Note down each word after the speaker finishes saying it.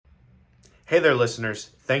Hey there, listeners.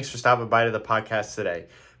 Thanks for stopping by to the podcast today.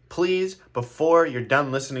 Please, before you're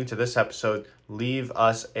done listening to this episode, leave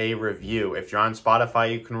us a review. If you're on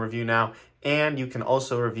Spotify, you can review now, and you can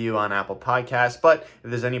also review on Apple Podcasts. But if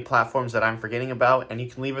there's any platforms that I'm forgetting about and you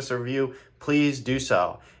can leave us a review, please do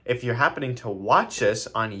so. If you're happening to watch this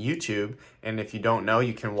on YouTube, and if you don't know,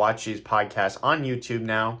 you can watch these podcasts on YouTube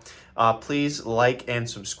now, please like and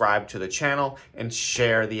subscribe to the channel and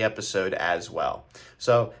share the episode as well.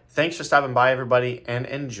 So thanks for stopping by, everybody, and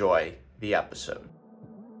enjoy the episode.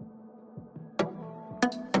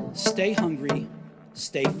 Stay hungry,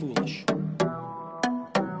 stay foolish.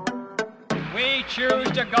 We choose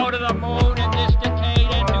to go to the moon in this decade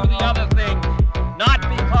and do the other thing, not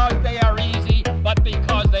because they are easy, but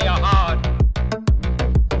because they are hard.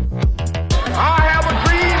 I have a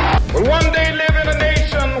dream. Will one day live in a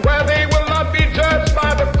nation where they will not be judged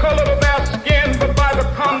by the color of their skin, but by the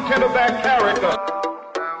content of their character.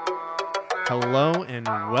 Hello and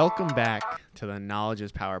welcome back to the Knowledge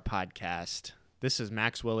is Power podcast. This is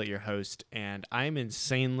Max Willett, your host, and I'm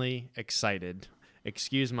insanely excited.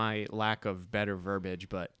 Excuse my lack of better verbiage,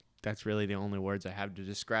 but that's really the only words I have to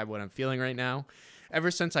describe what I'm feeling right now.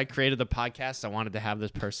 Ever since I created the podcast, I wanted to have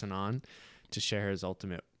this person on to share his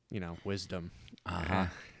ultimate, wisdom.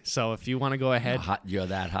 So if you want to go ahead... You're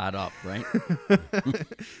that hot up, right?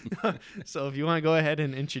 So if you want to go ahead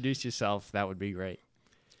and introduce yourself, that would be great.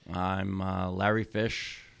 I'm Larry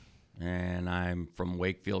Fish, and I'm from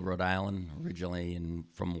Wakefield, Rhode Island, originally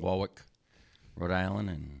from Warwick, Rhode Island,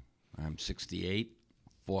 and I'm 68,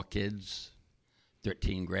 4 kids,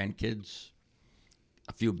 13 grandkids,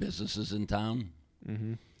 a few businesses in town,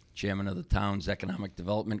 chairman of the town's Economic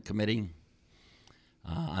Development Committee,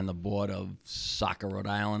 on the board of Soccer Rhode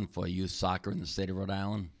Island for youth soccer in the state of Rhode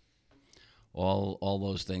Island. All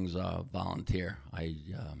those things are volunteer.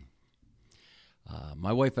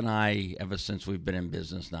 My wife and I, ever since we've been in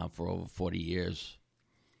business now for over 40 years,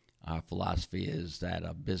 our philosophy is that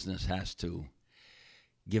a business has to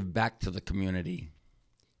give back to the community.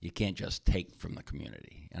 You can't just take from the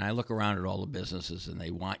community. And I look around at all the businesses, and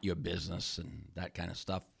they want your business and that kind of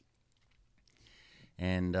stuff.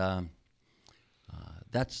 And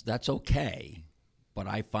that's okay. But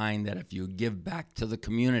I find that if you give back to the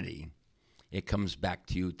community, it comes back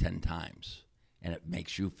to you 10 times. And it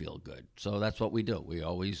makes you feel good. So that's what we do. We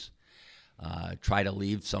always try to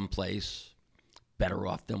leave someplace better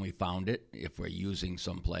off than we found it if we're using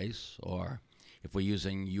someplace, or if we're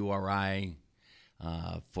using URI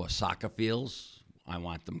for soccer fields. I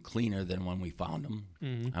want them cleaner than when we found them.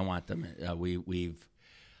 Mm-hmm. I want them. We've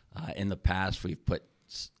in the past we've put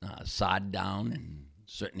sod down in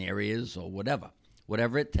certain areas or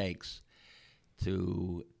whatever it takes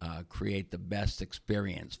to create the best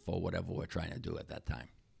experience for whatever we're trying to do at that time.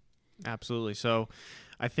 Absolutely. So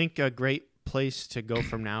I think a great place to go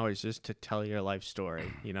from now is just to tell your life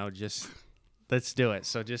story. Just let's do it.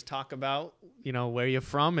 So just talk about, where you're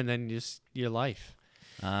from and then just your life.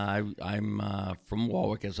 I'm from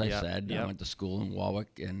Warwick, as I said. Yep. I went to school in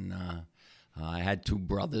Warwick, and I had 2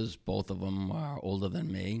 brothers. Both of them are older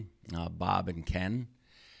than me, Bob and Ken.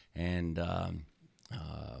 And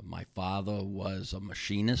my father was a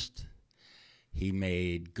machinist. He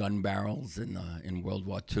made gun barrels in World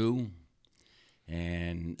War II,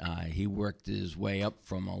 and he worked his way up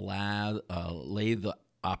from a lathe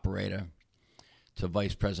operator to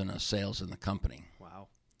vice president of sales in the company. Wow.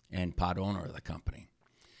 And part owner of the company.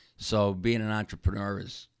 So being an entrepreneur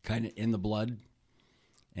is kind of in the blood,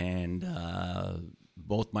 and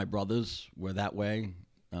both my brothers were that way.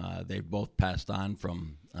 They both passed on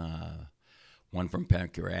from... one from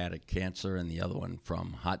pancreatic cancer and the other one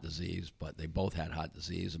from heart disease, but they both had heart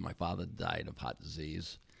disease, and my father died of heart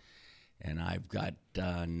disease. And I've got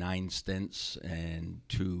 9 stents and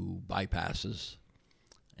 2 bypasses,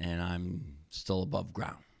 and I'm still above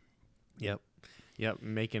ground. Yep,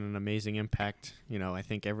 making an amazing impact, I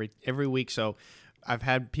think every week. So I've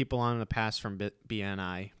had people on in the past from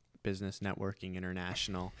BNI, Business Networking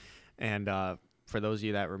International, and for those of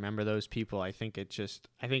you that remember those people, I think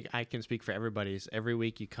I can speak for everybody. Is every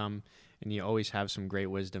week you come and you always have some great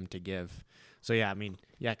wisdom to give. So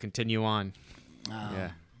continue on.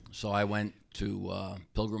 So I went to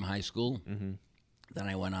Pilgrim High School. Mm-hmm. Then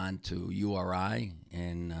I went on to URI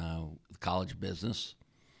in the College of Business.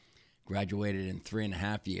 Graduated in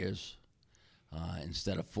 3.5 years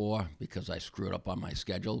instead of 4 because I screwed up on my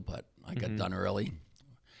schedule, but I got done early.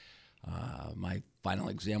 My final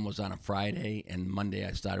exam was on a Friday, and Monday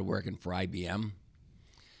I started working for IBM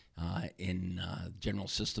in General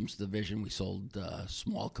Systems Division. We sold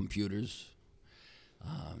small computers.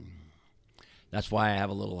 That's why I have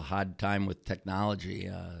a little hard time with technology.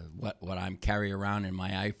 What I'm carrying around in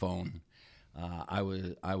my iPhone, I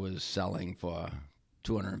was selling for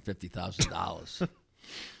 $250,000.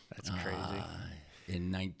 That's crazy.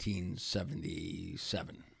 In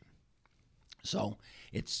 1977. So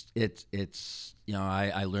it's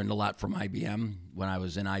I learned a lot from IBM. When I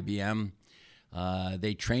was in IBM,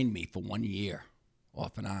 they trained me for 1 year,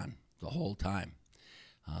 off and on, the whole time.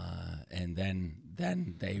 And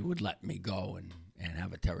then they would let me go and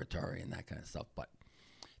have a territory and that kind of stuff. But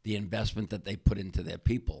the investment that they put into their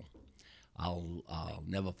people, I'll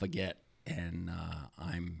never forget, and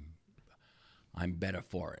I'm better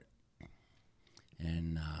for it.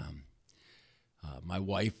 And my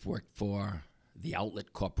wife worked for the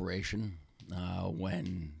Outlet Corporation.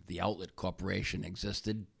 When the Outlet Corporation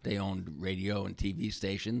existed, they owned radio and TV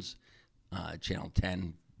stations, Channel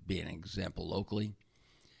 10 being an example locally.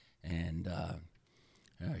 And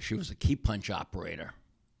she was a key punch operator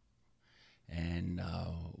and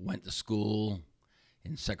went to school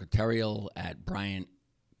in secretarial at Bryant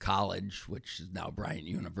College, which is now Bryant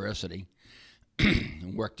University,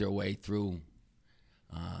 and worked her way through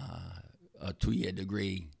a 2-year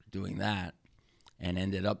degree doing that, and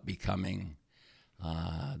ended up becoming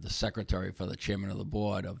the secretary for the chairman of the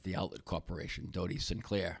board of the Outlet Corporation, Dodie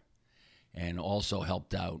Sinclair, and also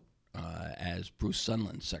helped out as Bruce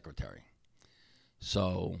Sunland's secretary.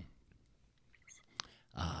 So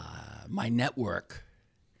my network,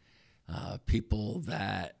 people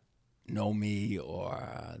that know me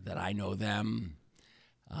or that I know them,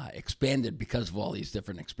 expanded because of all these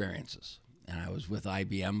different experiences. And I was with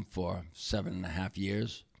IBM for 7.5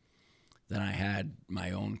 years. Then I had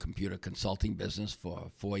my own computer consulting business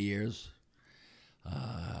for 4 years.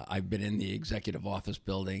 I've been in the executive office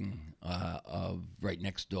building of right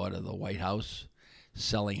next door to the White House,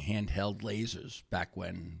 selling handheld lasers back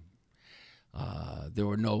when there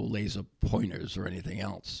were no laser pointers or anything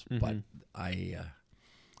else. But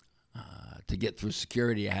to get through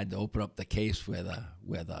security, I had to open up the case where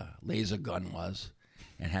the laser gun was,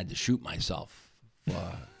 and had to shoot myself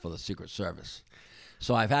for the Secret Service.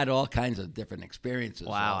 So I've had all kinds of different experiences.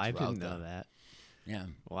 Wow, I didn't know that. Yeah.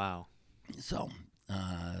 Wow. So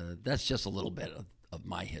that's just a little bit of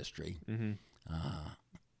my history.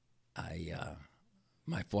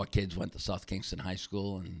 My 4 kids went to South Kingston High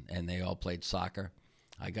School, and they all played soccer.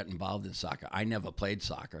 I got involved in soccer. I never played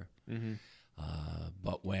soccer.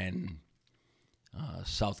 But when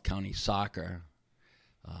South County Soccer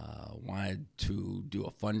wanted to do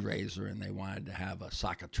a fundraiser, and they wanted to have a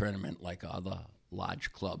soccer tournament like other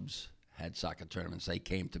large clubs had soccer tournaments, they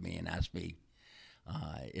came to me and asked me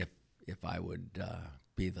if I would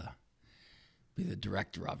be the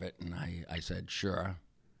director of it, and I said sure.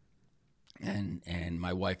 And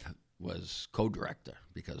my wife was co-director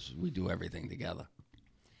because we do everything together.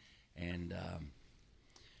 And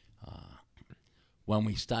when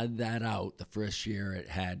we started that out, the first year it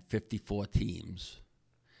had 54 teams.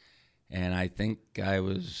 And I think I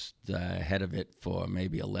was the head of it for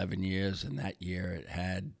maybe 11 years, and that year it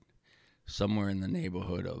had somewhere in the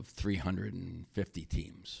neighborhood of 350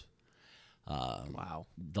 teams. Wow.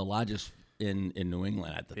 The largest in New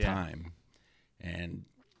England at the time.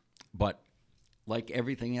 But like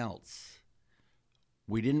everything else,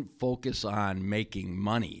 we didn't focus on making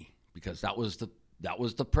money because that was the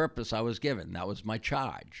purpose I was given. That was my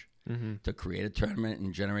charge. To create a tournament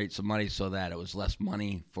and generate some money so that it was less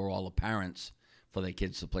money for all the parents for their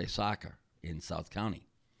kids to play soccer in South County.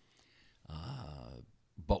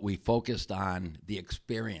 But we focused on the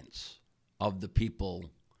experience of the people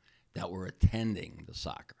that were attending the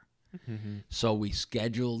soccer. So we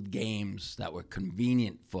scheduled games that were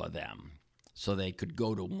convenient for them so they could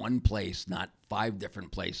go to one place, not 5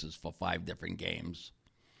 different places for 5 different games.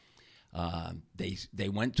 They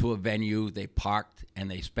went to a venue, they parked,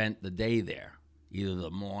 and they spent the day there, either the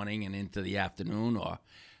morning and into the afternoon, or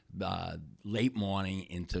late morning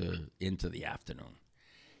into the afternoon.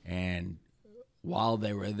 And while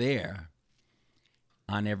they were there,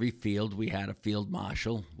 on every field we had a field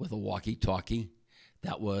marshal with a walkie-talkie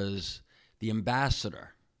that was the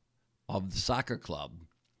ambassador of the soccer club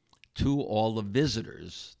to all the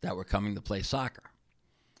visitors that were coming to play soccer.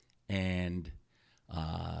 And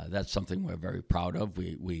that's something we're very proud of.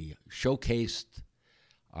 We showcased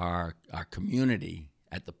our community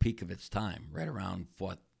at the peak of its time, right around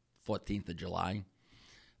 14th of July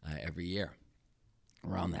every year,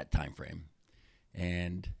 around that time frame.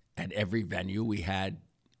 And at every venue, we had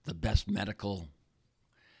the best medical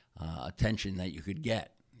attention that you could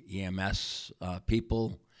get. EMS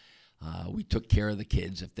people, we took care of the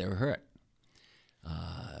kids if they were hurt.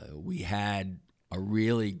 We had a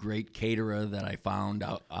really great caterer that I found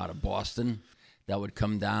out of Boston that would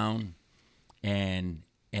come down, and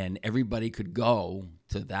everybody could go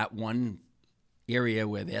to that one area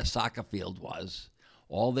where their soccer field was.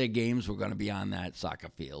 All their games were going to be on that soccer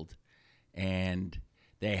field, and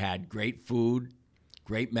they had great food,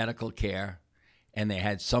 great medical care, and they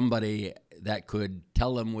had somebody that could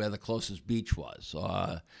tell them where the closest beach was,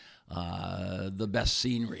 or the best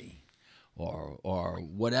scenery, or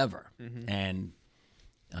whatever. And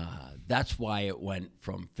that's why it went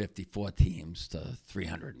from 54 teams to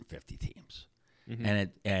 350 teams.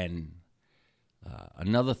 And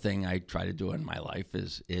another thing I try to do in my life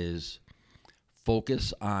is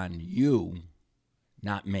focus on you,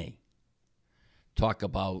 not me. Talk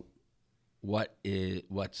about what.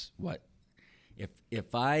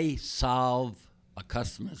 If I solve a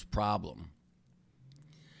customer's problem,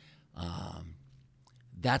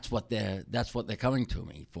 that's what they're coming to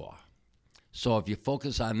me for. So if you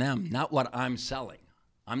focus on them, not what I'm selling.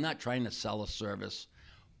 I'm not trying to sell a service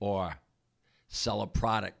or sell a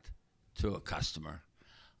product to a customer.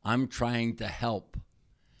 I'm trying to help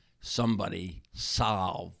somebody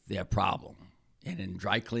solve their problem. And in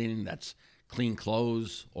dry cleaning, that's clean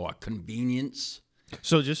clothes or convenience.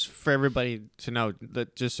 So just for everybody to know,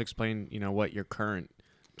 just explain, what your current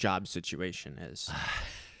job situation is.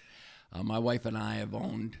 My wife and I have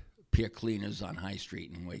owned Pier Cleaners on High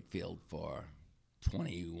Street in Wakefield for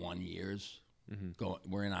 21 years.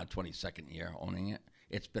 We're in our 22nd year owning it.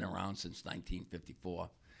 It's been around since 1954,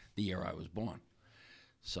 the year I was born.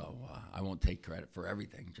 So I won't take credit for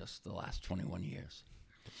everything, just the last 21 years.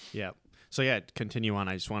 Yeah. So, continue on.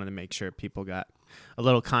 I just wanted to make sure people got a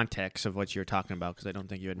little context of what you were talking about, because I don't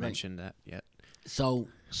think you had mentioned that yet. So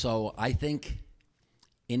I think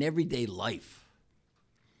in everyday life,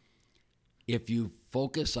 if you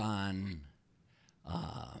focus on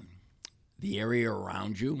the area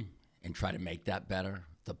around you and try to make that better,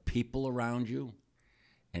 the people around you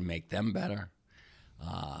and make them better,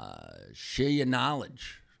 share your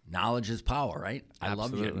knowledge. Knowledge is power, right? I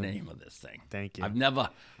love your name of this thing. Thank you.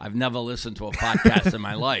 I've never listened to a podcast in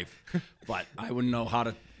my life, but I wouldn't know how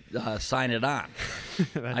to sign it on.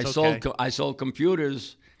 I sold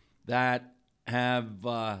computers that have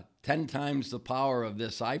 10 times the power of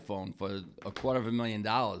this iPhone for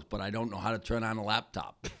 $250,000, but I don't know how to turn on a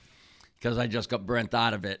laptop because I just got burnt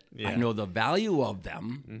out of it. Yeah. I know the value of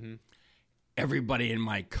them. Everybody in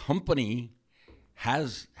my company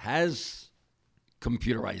has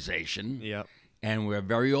computerization, and we're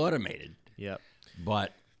very automated.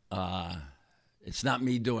 But it's not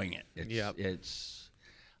me doing it. It's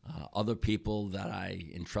other people that I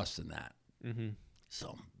entrust in that.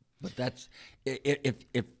 So, but that's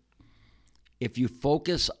if you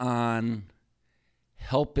focus on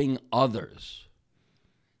helping others,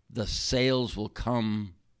 the sales will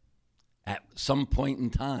come at some point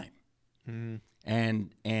in time,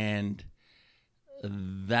 and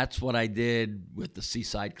that's what I did with the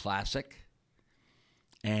Seaside Classic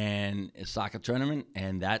and a soccer tournament,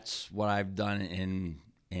 and that's what I've done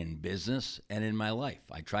in business and in my life.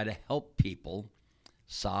 I try to help people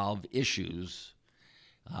solve issues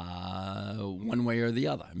one way or the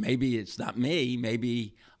other. Maybe it's not me.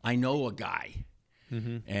 Maybe I know a guy,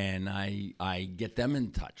 and I get them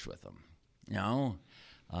in touch with them.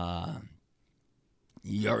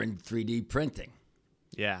 You're in 3D printing.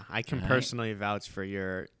 Yeah, I can personally vouch for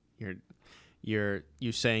you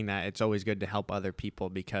saying that it's always good to help other people,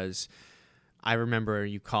 because I remember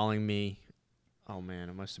you calling me, oh man,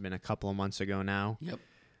 it must have been a couple of months ago now. Yep.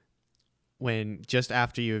 When just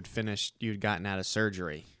after you'd gotten out of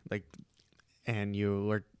surgery, and you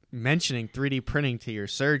were mentioning 3D printing to your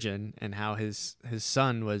surgeon and how his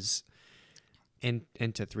son was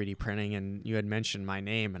into 3D printing, and you had mentioned my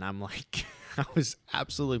name, and I'm like, I was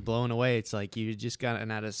absolutely blown away. It's like you just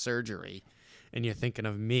gotten out of surgery and you're thinking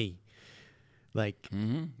of me.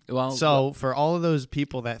 For all of those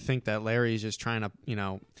people that think that Larry's just trying to,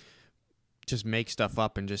 just make stuff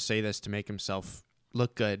up and just say this to make himself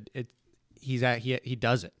look good, he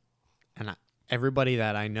does it. And everybody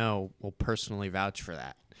that I know will personally vouch for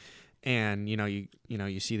that. And,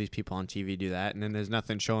 you see these people on TV do that, and then there's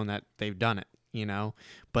nothing showing that they've done it.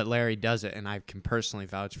 But Larry does it, and I can personally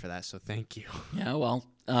vouch for that, so thank you. Yeah, well,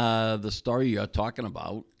 the story you're talking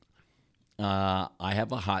about, I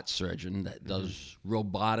have a heart surgeon that does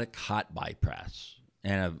robotic heart bypass.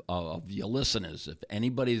 And of your listeners, if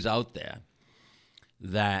anybody's out there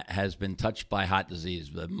that has been touched by heart disease,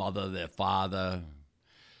 their mother, their father,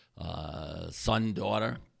 son,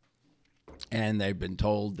 daughter, and they've been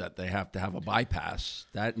told that they have to have a bypass,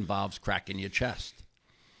 that involves cracking your chest.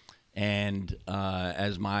 And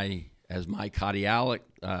as as my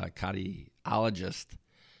cardiologist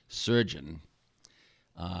surgeon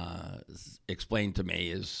explained to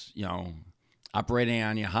me, is, operating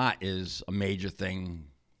on your heart is a major thing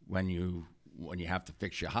when you have to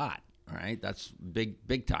fix your heart. All right, that's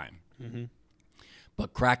big time. Mm-hmm.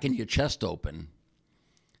 But cracking your chest open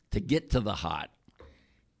to get to the heart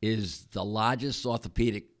is the largest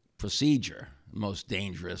orthopedic procedure, most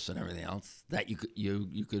dangerous and everything else that you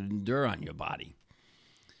could endure on your body.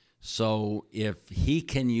 So if he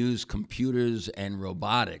can use computers and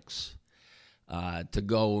robotics to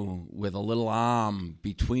go with a little arm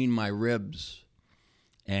between my ribs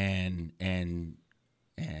and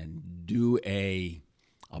do a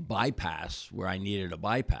bypass where I needed a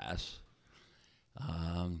bypass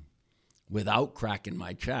without cracking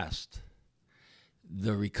my chest,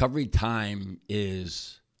 the recovery time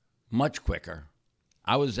is much quicker.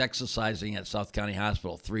 I was exercising at South County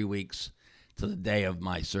Hospital 3 weeks to the day of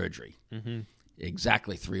my surgery. Mm-hmm.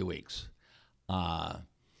 Exactly 3 weeks.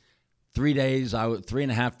 3 days,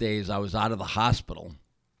 3.5 days, I was out of the hospital.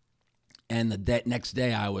 And the next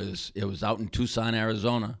day, it was out in Tucson,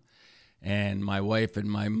 Arizona. And my wife and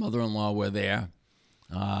my mother-in-law were there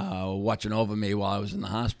watching over me while I was in the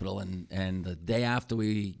hospital. And the day after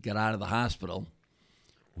we got out of the hospital,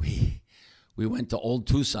 we went to Old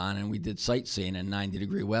Tucson and we did sightseeing in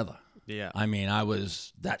 90-degree weather. Yeah. I mean, I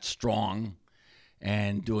was that strong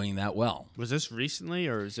and doing that well. Was this recently,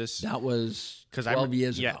 or is this? That was 12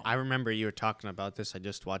 years ago. Yeah, I remember you were talking about this. I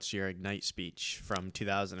just watched your Ignite speech from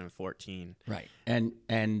 2014. Right.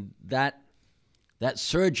 And that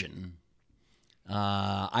surgeon,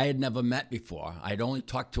 I had never met before. I'd only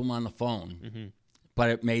talked to him on the phone,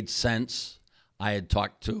 but it made sense. I had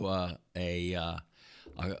talked to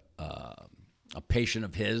a patient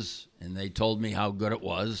of his, and they told me how good it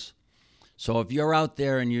was. So if you're out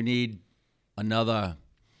there and you need another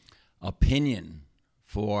opinion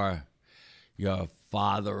for your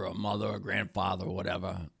father or mother or grandfather or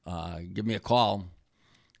whatever, give me a call,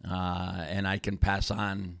 and I can pass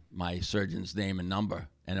on my surgeon's name and number,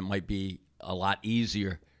 and it might be a lot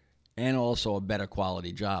easier and also a better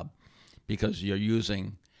quality job because you're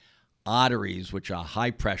using arteries, which are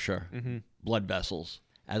high pressure blood vessels,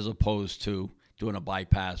 as opposed to doing a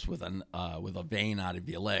bypass with a vein out of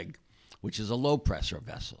your leg, which is a low pressure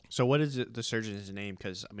vessel. So what is the surgeon's name?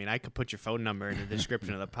 Because, I mean, I could put your phone number in the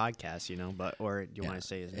description of the podcast, or do you want to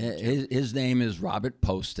say his name? His name is Robert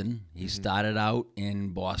Poston. He started out in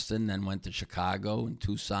Boston, then went to Chicago and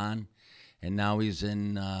Tucson, and now he's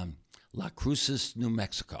in La Cruces, New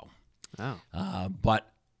Mexico. Oh. But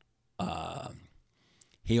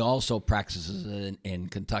he also practices in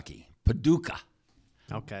Kentucky, Paducah.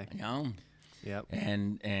 Okay. Yep.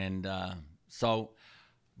 And so,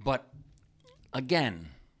 but again,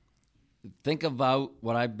 think about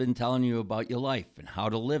what I've been telling you about your life and how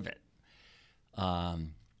to live it. I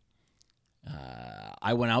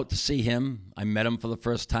went out to see him. I met him for the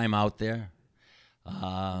first time out there.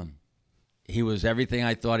 He was everything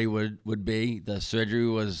I thought he would be. The surgery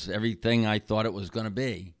was everything I thought it was going to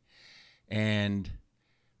be. And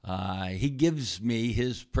he gives me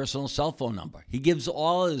his personal cell phone number. He gives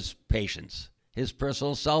all his patients his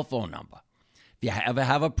personal cell phone number. If you ever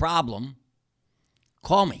have a problem,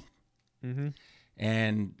 call me. Mm-hmm.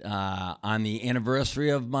 And on the anniversary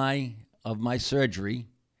of my surgery,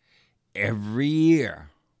 every year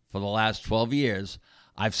for the last 12 years,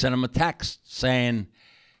 I've sent him a text saying,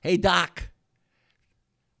 "Hey, Doc,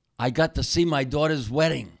 I got to see my daughter's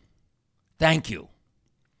wedding. Thank you.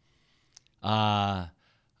 I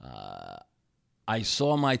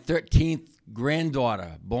saw my 13th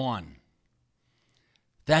granddaughter born.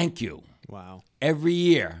 Thank you." Wow. Every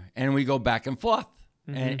year, and we go back and forth.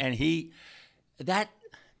 Mm-hmm. And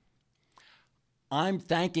I'm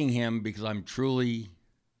thanking him because I'm truly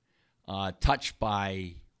touched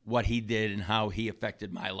by what he did and how he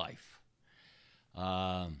affected my life.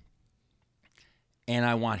 And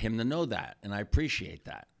I want him to know that, and I appreciate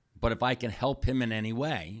that. But if I can help him in any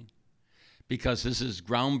way, because this is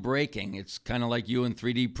groundbreaking, it's kind of like you in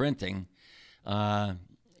 3D printing,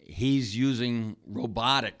 he's using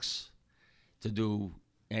robotics to do,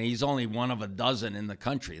 and he's only one of a dozen in the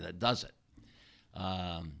country that does it.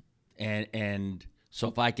 And so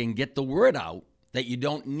if I can get the word out that you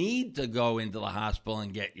don't need to go into the hospital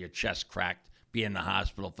and get your chest cracked, be in the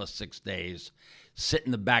hospital for 6 days, sit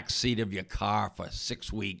in the back seat of your car for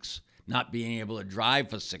 6 weeks, not being able to drive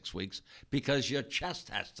for 6 weeks because your chest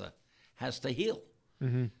has to heal.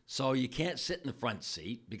 Mm-hmm. So you can't sit in the front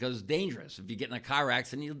seat because it's dangerous. If you get in a car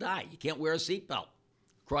accident, you'll die. You can't wear a seatbelt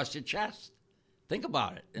across your chest. Think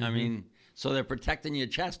about it. Mm-hmm. I mean, so they're protecting your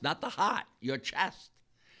chest, not the heart, your chest.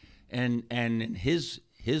 And in his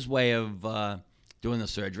way of doing the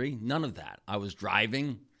surgery, none of that. I was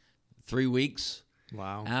driving 3 weeks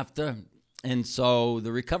Wow. after, and so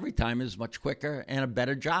the recovery time is much quicker and a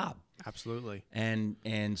better job. Absolutely.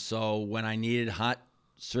 And so when I needed heart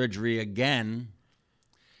surgery again,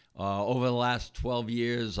 over the last 12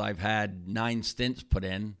 years, I've had 9 stents put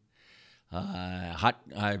in.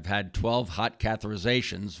 I've had 12 heart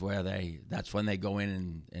catheterizations where that's when they go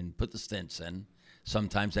in and put the stents in.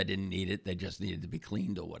 Sometimes I didn't need it; they just needed to be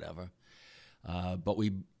cleaned or whatever. But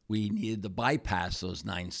we needed to bypass those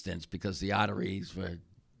 9 stents because the arteries were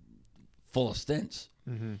full of stents.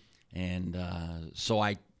 Mm-hmm. And so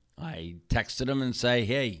I texted him and say,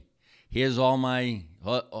 "Hey, here's all my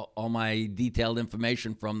detailed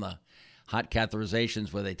information from the heart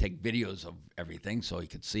catheterizations where they take videos of everything so he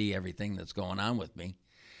could see everything that's going on with me."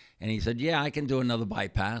 And he said, "Yeah, I can do another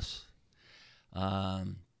bypass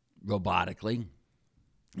robotically."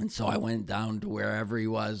 And so I went down to wherever he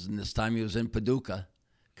was, and this time he was in Paducah,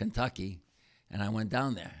 Kentucky, and I went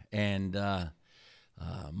down there. And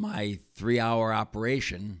my 3-hour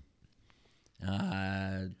operation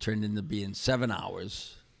turned into being 7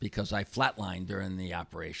 hours because I flatlined during the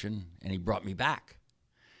operation, and he brought me back.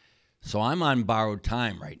 So I'm on borrowed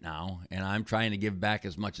time right now, and I'm trying to give back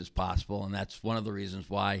as much as possible, and that's one of the reasons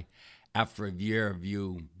why, after a year of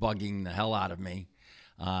you bugging the hell out of me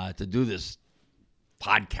to do this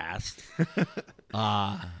podcast,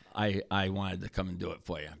 I wanted to come and do it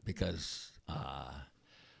for you because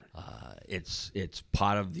it's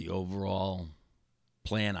part of the overall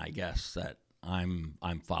plan, I guess, that I'm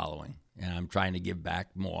following, and I'm trying to give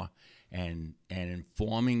back more and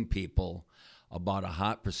informing people about a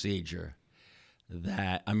heart procedure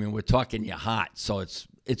that, I mean, we're talking your heart, so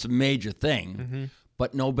it's a major thing,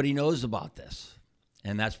 but nobody knows about this.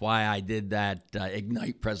 And that's why I did that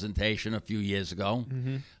Ignite presentation a few years ago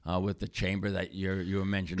with the chamber that you were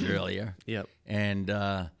mentioned earlier. Yep. And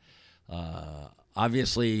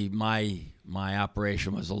obviously my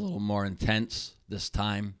operation was a little more intense this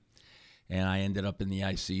time, and I ended up in the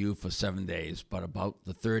ICU for 7 days. But about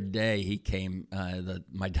the third day, he came.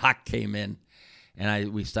 My doc came in,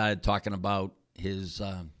 and we started talking about his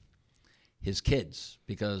kids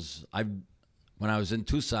because when I was in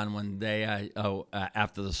Tucson one day,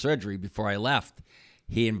 after the surgery, before I left,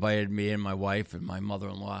 he invited me and my wife and my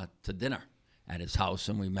mother-in-law to dinner at his house,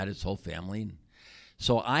 and we met his whole family. And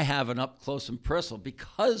so I have an up close and personal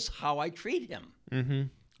because how I treat him. Mm-hmm.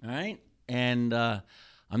 All right, and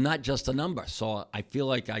I'm not just a number, so I feel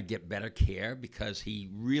like I get better care because he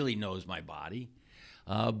really knows my body.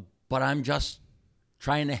 But I'm just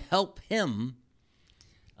trying to help him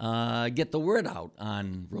get the word out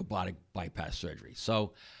on robotic bypass surgery.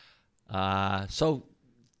 So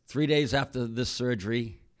 3 days after this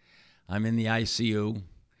surgery, I'm in the ICU,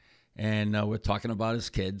 and we're talking about his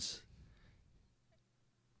kids.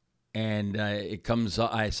 And it comes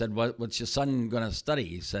up, I said, what's your son going to study?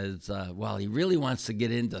 He says, well, he really wants to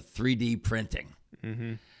get into 3D printing.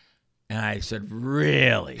 Mm-hmm. And I said,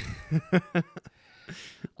 really?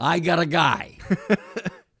 I got a guy.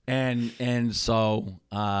 And so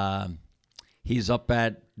he's up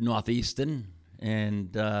at Northeastern,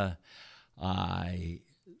 and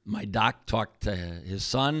my doc talked to his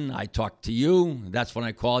son. I talked to you. That's when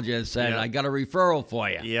I called you and said, I got a referral for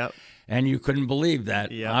you. Yep. And you couldn't believe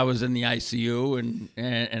that. Yep. I was in the ICU,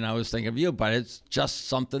 and I was thinking of you, but it's just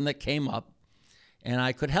something that came up, and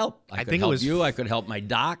I could help. I could help you. I could help my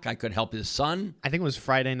doc. I could help his son. I think it was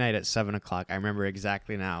Friday night at 7 o'clock. I remember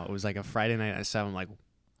exactly now. It was like a Friday night at 7. I'm like,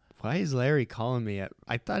 why is Larry calling me at?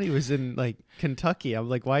 I thought he was in like Kentucky. I'm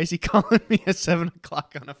like, why is he calling me at 7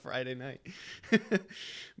 o'clock on a Friday night?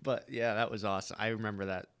 But yeah, that was awesome. I remember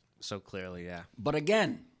that so clearly. Yeah. But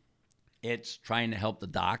again, it's trying to help the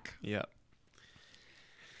doc. Yep.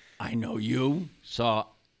 I know you, so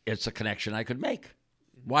it's a connection I could make.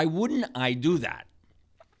 Why wouldn't I do that?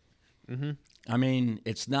 Mm-hmm. I mean,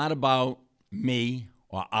 it's not about me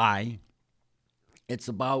or I. It's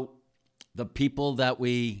about the people that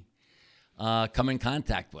we come in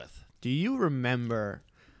contact with. Do you remember,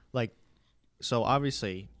 like, so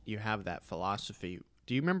obviously you have that philosophy.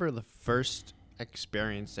 Do you remember the first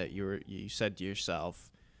experience that you said to yourself,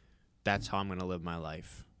 that's how I'm going to live my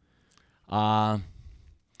life? My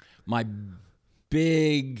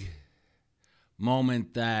big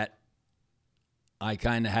moment that I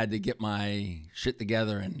kind of had to get my shit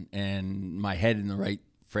together and my head in the right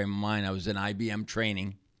frame of mind. I was in IBM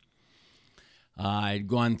training. I'd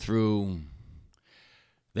gone through.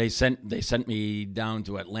 They sent me down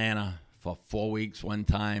to Atlanta for 4 weeks one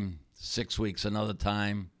time, 6 weeks another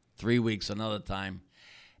time, 3 weeks another time,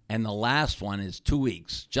 And the last one is 2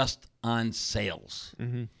 weeks just on sales,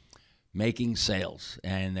 making sales.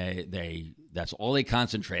 And that's all they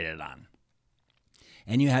concentrated on.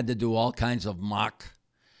 And you had to do all kinds of mock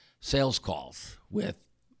sales calls with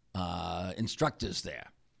instructors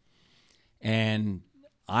there. And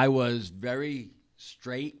I was very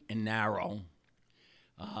straight and narrow,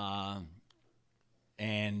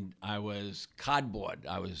 and I was cardboard.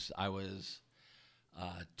 I was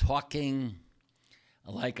talking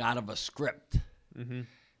like out of a script,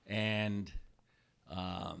 and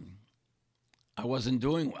I wasn't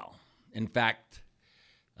doing well. In fact,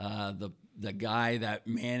 the guy that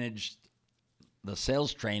managed the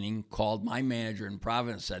sales training called my manager in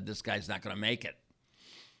Providence, said, "This guy's not going to make it."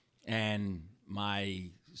 And my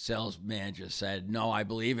sales manager said, "No, I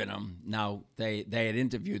believe in him." Now, they had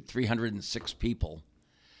interviewed 306 people.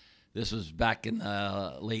 This was back in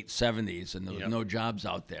the late 70s, and there was no jobs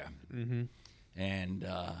out there. And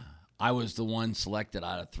I was the one selected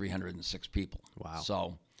out of 306 people. Wow.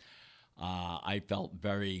 So I felt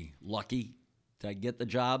very lucky to get the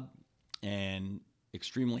job, and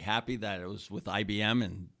extremely happy that it was with IBM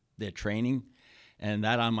and their training. And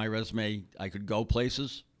that on my resume, I could go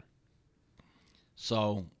places.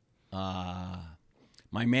 So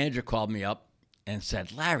my manager called me up and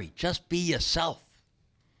said, "Larry, just be yourself.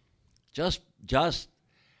 Just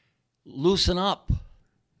loosen up."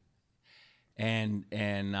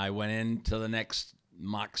 And I went into the next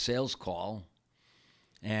mock sales call,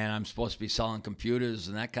 and I'm supposed to be selling computers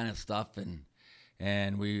and that kind of stuff. And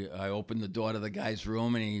I opened the door to the guy's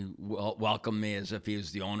room, and he welcomed me as if he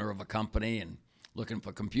was the owner of a company and looking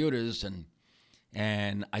for computers.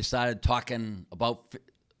 And I started talking about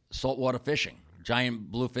saltwater fishing,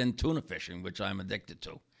 giant bluefin tuna fishing, which I'm addicted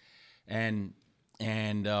to. And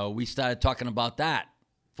we started talking about that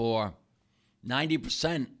for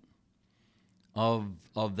 90%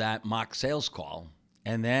 of that mock sales call.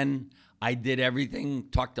 And then I did everything,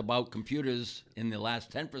 talked about computers in the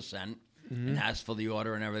last 10%, and asked for the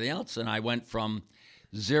order and everything else. And I went from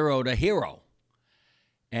 0 to hero.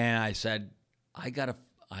 And I said, I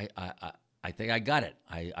think I got it.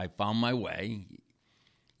 I found my way.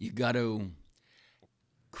 You got to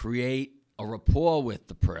create a rapport with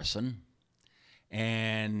the person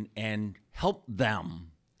and help them.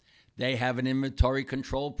 They have an inventory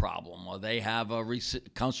control problem, or they have a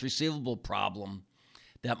accounts receivable problem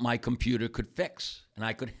that my computer could fix, and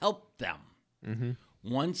I could help them.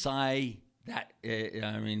 Once my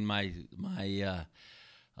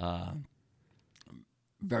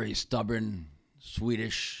very stubborn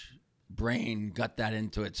Swedish brain got that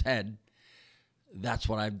into its head, that's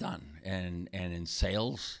what I've done. And in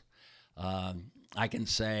sales, I can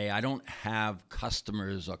say I don't have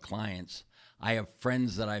customers or clients. I have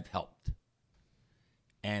friends that I've helped.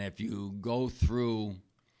 And if you go through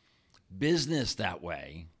business that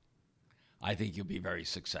way, I think you'll be very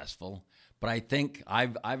successful. But I think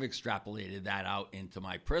I've extrapolated that out into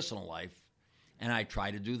my personal life, and I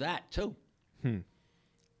try to do that too.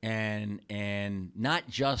 And not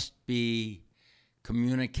just be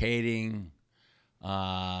communicating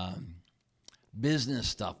business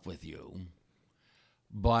stuff with you,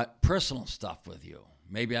 but personal stuff with you.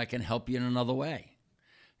 Maybe I can help you in another way.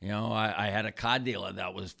 You know, I had a car dealer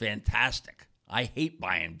that was fantastic. I hate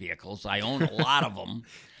buying vehicles. I own a lot of them.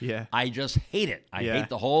 Yeah. I just hate it. I hate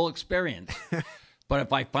the whole experience. But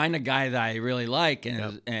if I find a guy that I really like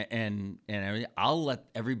and everything, I'll let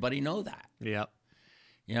everybody know that. Yep.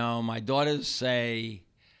 You know, my daughters say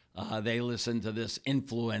they listen to this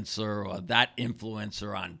influencer or that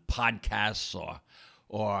influencer on podcasts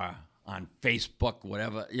or on Facebook,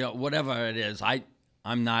 whatever it is.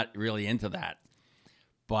 I'm not really into that.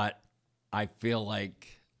 But I feel like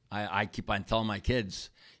I keep on telling my kids,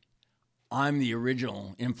 I'm the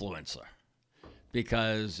original influencer.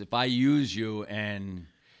 Because if I use you and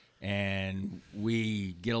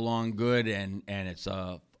we get along good and it's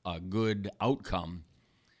a good outcome,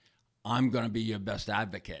 I'm going to be your best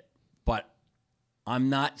advocate. But I'm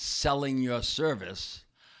not selling your service.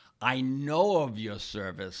 I know of your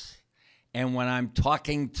service. And when I'm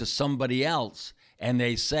talking to somebody else and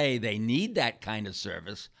they say they need that kind of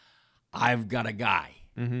service, I've got a guy.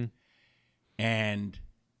 And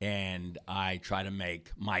I try to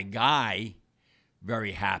make my guy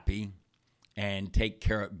very happy and take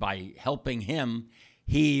care of, by helping him,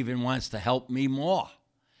 he even wants to help me more.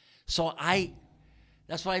 So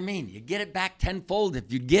that's what I mean. You get it back tenfold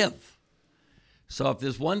if you give. So if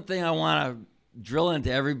there's one thing I want to drill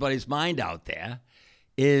into everybody's mind out there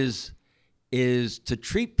is to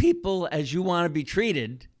treat people as you want to be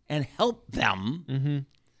treated and help them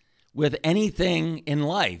with anything in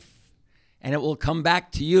life. and it will come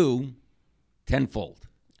back to you tenfold.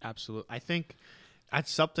 Absolutely. I think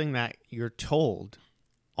that's something that you're told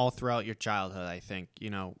all throughout your childhood. I think,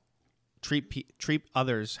 treat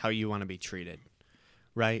others how you want to be treated,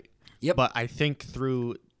 right? Yep. But I think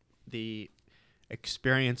through the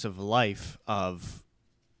experience of life of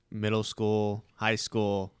middle school, high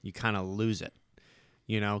school, you kind of lose it,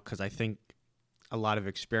 because I think a lot of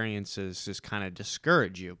experiences just kind of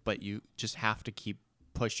discourage you, but you just have to keep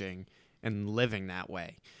pushing and living that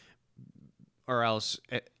way, or else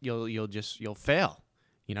you'll fail.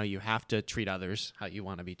 You have to treat others how you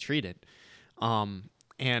want to be treated.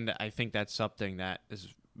 And I think that's something that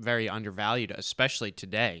is very undervalued, especially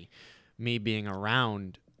today. Me being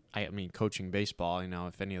around, coaching baseball,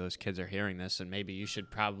 if any of those kids are hearing this, and maybe you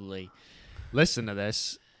should probably listen to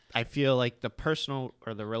this, I feel like the personal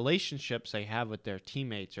or the relationships they have with their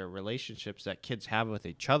teammates or relationships that kids have with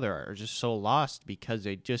each other are just so lost because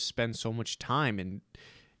they just spend so much time in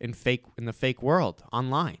the fake world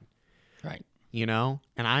online. Right. And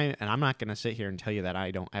I'm not going to sit here and tell you that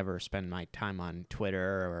I don't ever spend my time on Twitter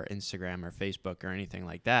or Instagram or Facebook or anything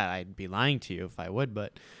like that. I'd be lying to you if I would,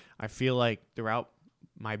 but I feel like throughout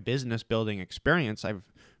my business building experience,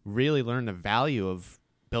 I've really learned the value of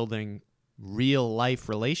building real life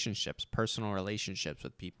relationships, personal relationships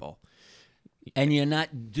with people. And you're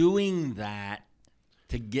not doing that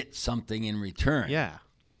to get something in return. Yeah.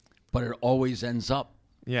 But it always ends up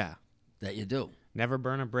Yeah. that you do. Never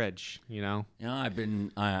burn a bridge, I've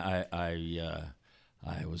been I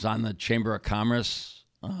was on the Chamber of Commerce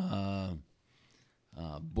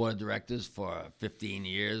board of directors for 15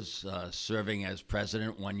 years, serving as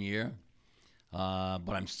president 1 year. But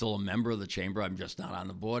I'm still a member of the chamber. I'm just not on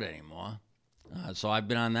the board anymore. So I've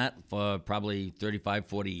been on that for probably 35,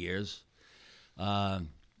 40 years. I'm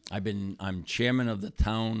chairman of the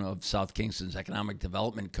town of South Kingston's Economic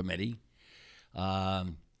Development Committee.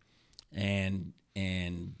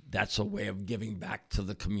 And that's a way of giving back to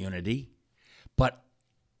the community. But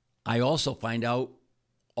I also find out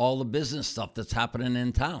all the business stuff that's happening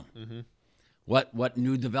in town. Mm-hmm. What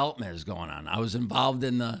new development is going on. I was involved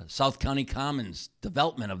in the South County Commons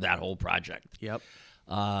development of that whole project. Yep.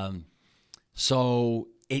 So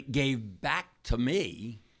it gave back to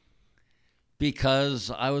me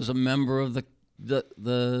because I was a member of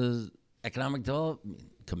the Economic Development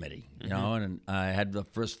Committee, and I had the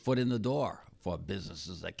first foot in the door for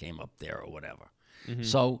businesses that came up there or whatever. Mm-hmm.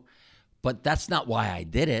 So, but that's not why I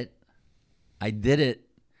did it. I did it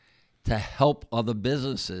to help other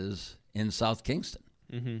businesses in South Kingston.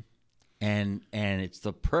 Mm-hmm. And it's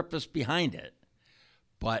the purpose behind it,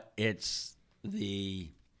 but it's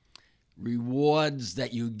the rewards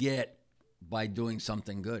that you get by doing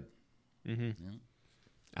something good. Mm-hmm.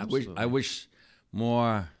 Absolutely. I wish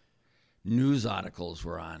more news articles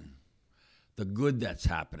were on the good that's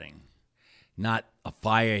happening, not a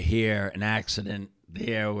fire here, an accident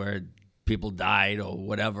there where people died or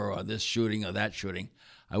whatever, or this shooting or that shooting.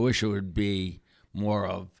 I wish it would be more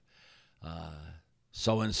of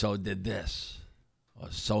so-and-so did this or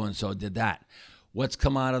so-and-so did that. What's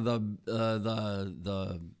come out of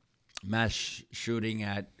the mass shooting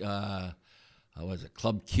at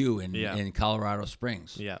Club Q in Colorado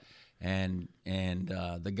Springs? Yeah. And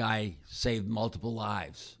the guy saved multiple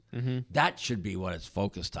lives. Mm-hmm. That should be what it's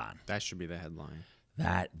focused on. That should be the headline.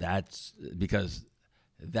 That's because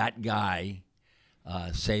that guy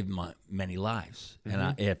saved many lives. Mm-hmm.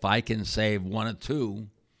 And if I can save one or two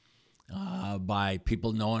by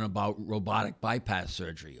people knowing about robotic bypass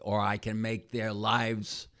surgery, or I can make their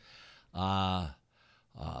lives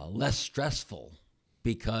less stressful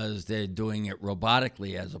because they're doing it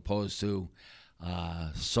robotically as opposed to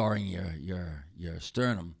sawing your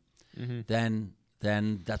sternum, mm-hmm. then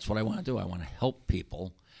that's what I want to do. I want to help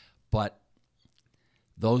people, but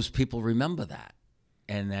those people remember that.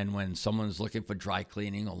 And then when someone's looking for dry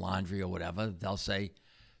cleaning or laundry or whatever, they'll say,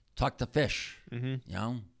 talk to Fish,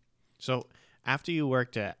 mm-hmm. So after you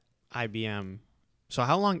worked at IBM, so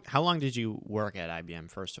how long did you work at IBM,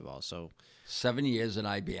 first of all? So 7 years at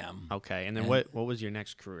IBM. Okay, and then what was your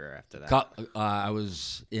next career after that? I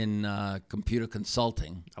was in computer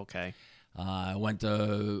consulting. Okay. I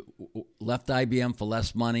left IBM for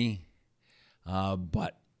less money,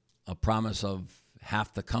 but a promise of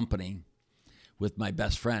half the company with my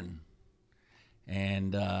best friend.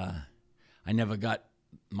 And I never got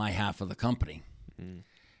my half of the company. Mm.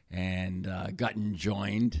 And gotten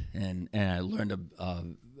joined, and I learned a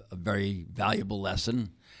very valuable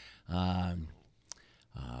lesson.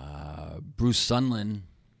 Bruce Sunland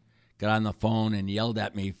got on the phone and yelled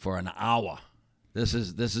at me for an hour. This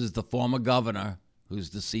is the former governor who's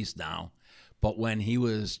deceased now, but when he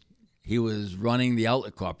was he was running the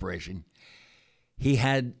outlet corporation.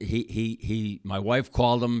 My wife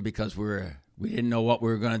called him because we didn't know what we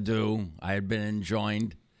were going to do. I had been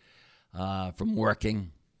enjoined from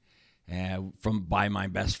working by my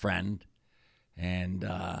best friend, and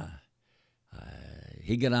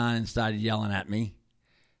he got on and started yelling at me.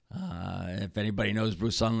 If anybody knows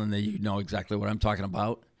Bruce Sunderland, you know exactly what I'm talking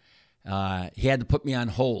about. He had to put me on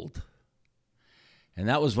hold. And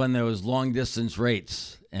that was when there was long-distance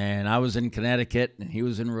rates. And I was in Connecticut, and he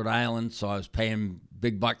was in Rhode Island, so I was paying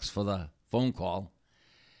big bucks for the phone call.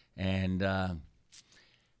 And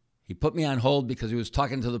he put me on hold because he was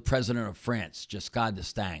talking to the president of France, Giscard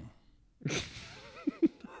d'Estaing,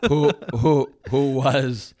 who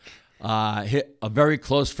was a very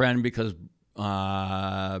close friend because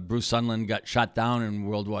Bruce Sunderland got shot down in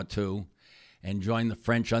World War II and joined the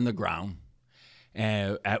French underground,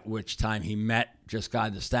 at which time he met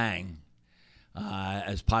Giscard d'Estaing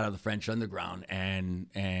as part of the French underground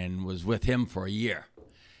and was with him for a year.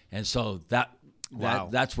 And so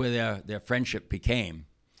that's where their friendship became.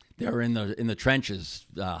 They were in the trenches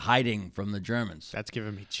hiding from the Germans. That's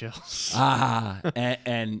giving me chills.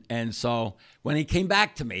 And so when he came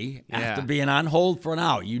back to me after being on hold for an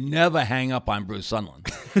hour, you never hang up on Bruce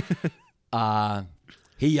Sunderland.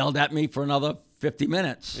 He yelled at me for another 50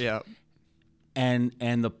 minutes. Yeah. And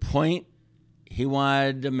the point he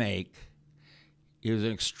wanted to make, he was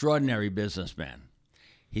an extraordinary businessman.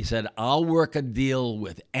 He said, I'll work a deal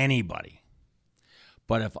with anybody.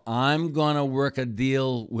 But if I'm going to work a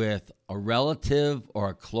deal with a relative or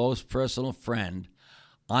a close personal friend,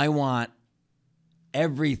 I want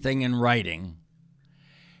everything in writing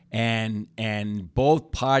and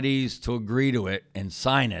both parties to agree to it and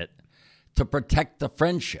sign it to protect the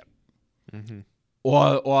friendship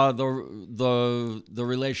or the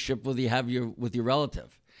relationship you have with your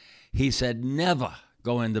relative. He said, never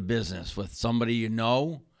go into business with somebody you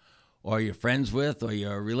know or you're friends with or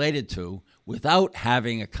you're related to without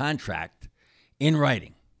having a contract in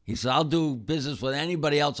writing. He said, I'll do business with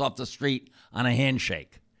anybody else off the street on a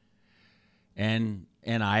handshake. And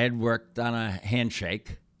I had worked on a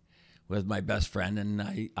handshake with my best friend,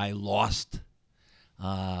 and I lost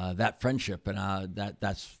that friendship, and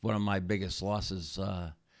that's one of my biggest losses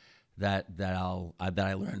that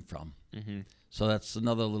I learned from. Mm-hmm. So that's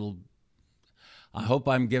another little. I hope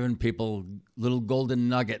I'm giving people little golden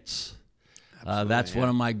nuggets. That's one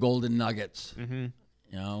of my golden nuggets. Mm-hmm.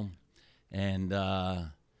 You know, and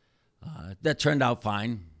that turned out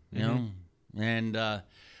fine. You know, and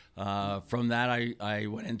from that I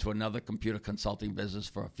went into another computer consulting business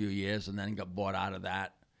for a few years, and then got bought out of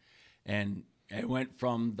that, and it went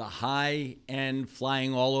from the high end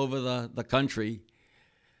flying all over the country,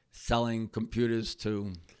 selling computers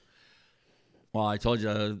to. Well, I told you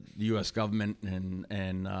the U.S. government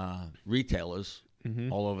and retailers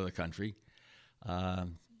all over the country,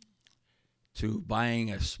 to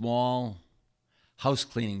buying a small house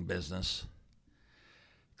cleaning business,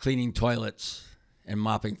 cleaning toilets and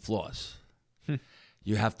mopping floors.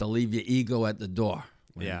 You have to leave your ego at the door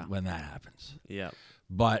when that happens. Yeah.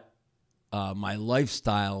 But my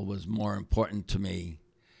lifestyle was more important to me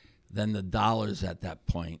than the dollars at that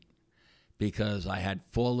point, because I had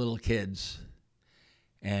 4 little kids.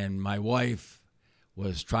 And my wife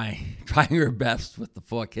was trying her best with the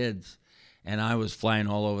 4 kids, and I was flying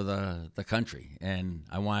all over the country, and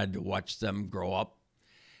I wanted to watch them grow up,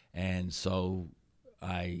 and so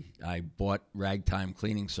I bought Ragtime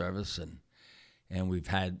Cleaning Service, and we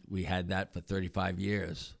had that for 35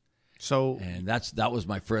 years. So and that was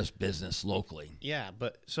my first business locally. Yeah,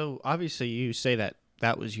 but so obviously you say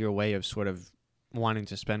that was your way of sort of wanting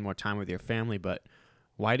to spend more time with your family, but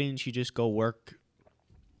why didn't you just go work?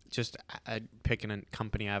 Just picking a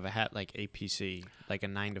company out of a hat like APC, like a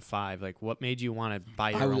 9 to 5. Like, what made you want to buy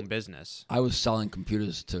your own business? I was selling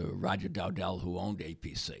computers to Roger Dowdell, who owned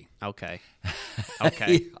APC. Okay.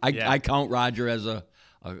 Okay. I count Roger as a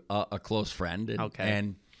close friend.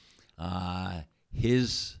 And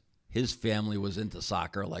his family was into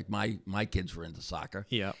soccer, like my kids were into soccer.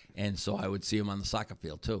 Yeah. And so I would see him on the soccer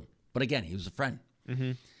field too. But again, he was a friend.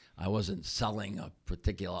 Mm-hmm. I wasn't selling a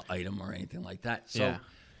particular item or anything like that. So. Yeah.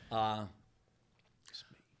 Just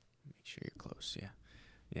make sure you're close.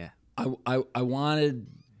 Yeah. I wanted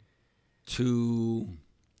to.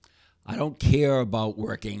 I don't care about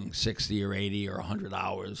working 60 or 80 or 100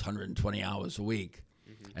 hours, 120 hours a week,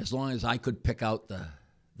 as long as I could pick out the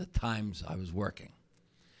times I was working.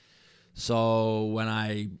 So when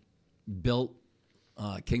I built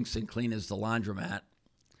Kingston Cleaners, the laundromat,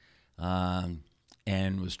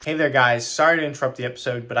 and was Hey there, guys. Sorry to interrupt the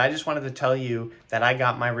episode, but I just wanted to tell you that I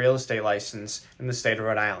got my real estate license in the state of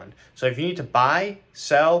Rhode Island. So if you need to buy,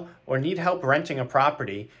 sell, or need help renting a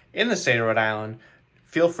property in the state of Rhode Island,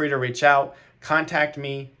 feel free to reach out. Contact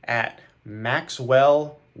me at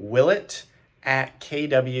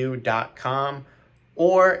maxwellwillett@kw.com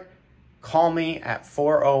or call me at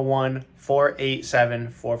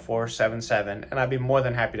 401-487-4477, and I'd be more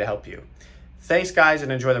than happy to help you. Thanks, guys,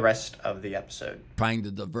 and enjoy the rest of the episode. trying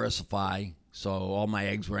to diversify, so all my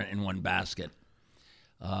eggs were in one basket.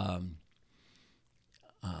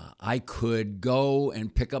 I could go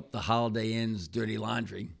and pick up the Holiday Inn's dirty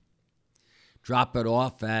laundry, drop it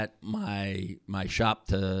off at my shop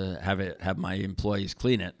to have my employees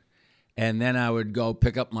clean it, and then I would go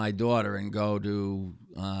pick up my daughter and go to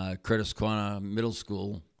Curtis Corner Middle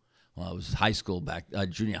School. Well, it was high school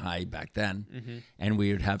junior high back then, and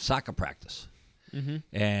we would have soccer practice.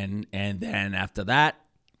 And then after that,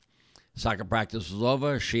 soccer practice was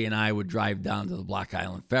over. She and I would drive down to the Block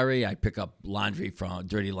Island Ferry. I'd pick up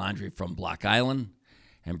dirty laundry from Block Island,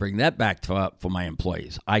 and bring that back for my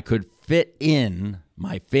employees. I could fit in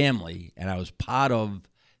my family, and I was part of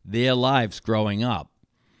their lives growing up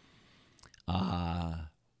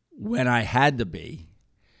when I had to be,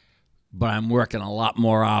 but I'm working a lot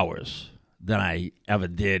more hours than I ever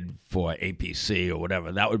did for APC or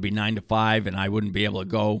whatever. That would be 9 to 5, and I wouldn't be able to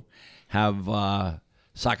go have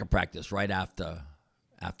soccer practice right after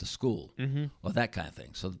school or that kind of thing.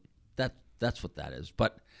 So that's what that is.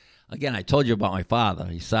 But again, I told you about my father.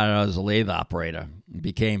 He started out as a lathe operator and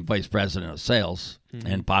became vice president of sales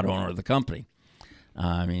and part owner of the company.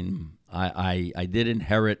 I mean, I did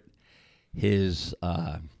inherit his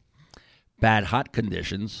bad heart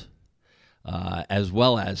conditions as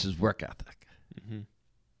well as his work ethic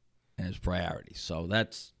and his priorities. So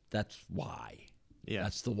that's why. Yeah.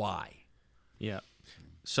 That's the why. Yeah.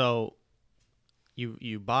 So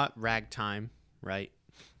you bought Ragtime, right?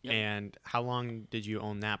 Yep. And how long did you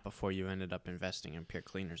own that before you ended up investing in Pure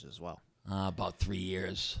Cleaners as well? About 3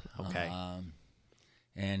 years. Okay.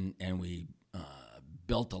 And we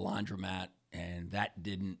built a laundromat, and that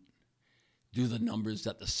didn't do the numbers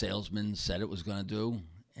that the salesman said it was going to do,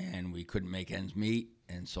 and we couldn't make ends meet.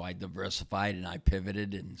 And so I diversified and I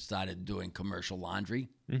pivoted and started doing commercial laundry,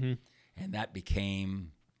 and that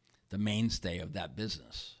became the mainstay of that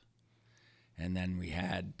business. And then we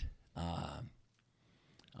had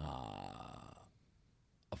a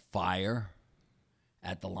fire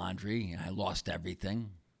at the laundry, and I lost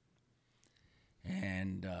everything.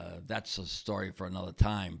 And that's a story for another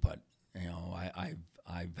time. But you know,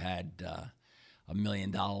 I've had $1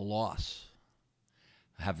 million loss,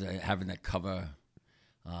 having to cover.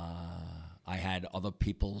 I had other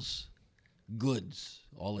people's goods,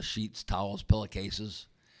 all the sheets, towels, pillowcases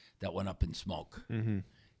that went up in smoke, and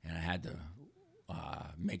I had to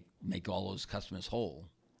make all those customers whole.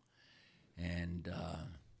 And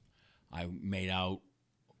I made out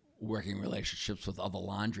working relationships with other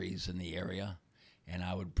laundries in the area, and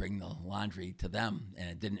I would bring the laundry to them, and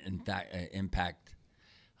it didn't impact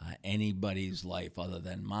anybody's life other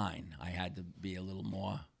than mine. I had to be a little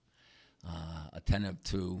more attentive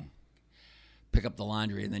to pick up the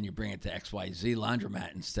laundry, and then you bring it to XYZ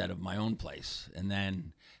laundromat instead of my own place. And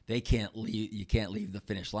then you can't leave the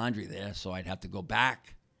finished laundry there, so I'd have to go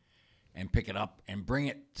back and pick it up and bring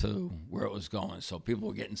it to where it was going. So people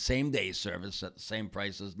were getting same-day service at the same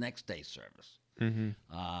price as next-day service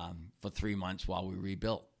for 3 months while we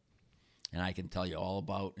rebuilt. And I can tell you all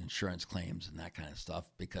about insurance claims and that kind of stuff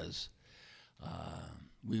because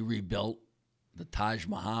we rebuilt the Taj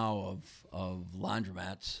Mahal of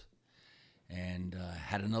laundromats and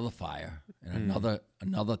had another fire and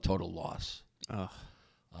another total loss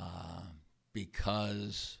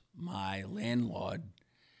because my landlord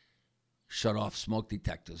shut off smoke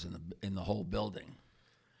detectors in the whole building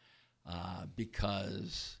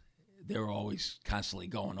because they were always constantly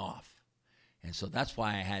going off. And so that's why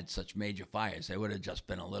I had such major fires. They would have just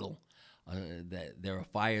been a little, there were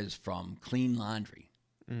fires from clean laundry,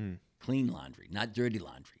 not dirty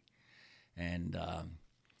laundry. And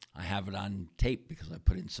I have it on tape because I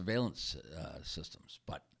put in surveillance systems.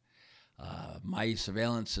 But my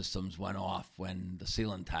surveillance systems went off when the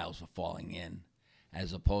ceiling tiles were falling in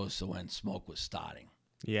as opposed to when smoke was starting.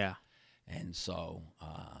 Yeah. And so,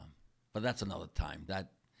 but that's another time.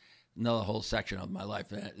 Another whole section of my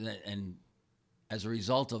life. And as a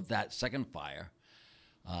result of that second fire,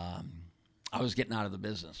 I was getting out of the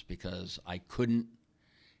business because I couldn't,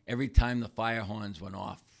 every time the fire horns went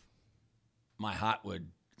off, my heart would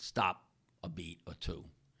stop a beat or two.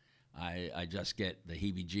 I just get the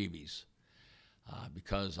heebie-jeebies.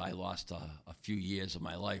 because I lost a few years of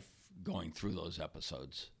my life going through those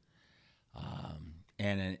episodes.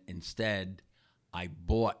 And instead, I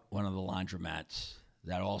bought one of the laundromats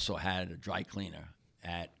that also had a dry cleaner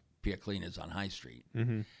at Pier Cleaners on High Street,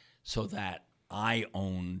 so that I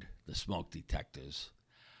owned the smoke detectors.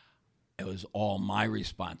 It was all my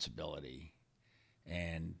responsibility,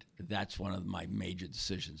 and that's one of my major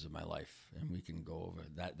decisions in my life. And we can go over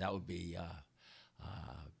that. That would be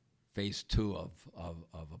phase 2 of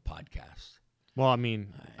a podcast. Well, I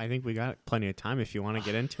mean, I think we got plenty of time if you want to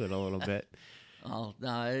get into it a little bit. Oh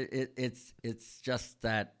no, it's just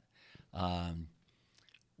that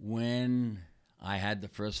when I had the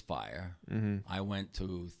first fire, I went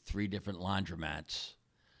to 3 different laundromats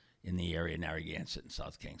in the area, Narragansett and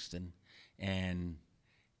South Kingston, and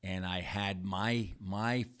I had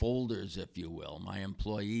my folders, if you will, my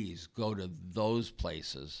employees go to those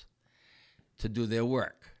places to do their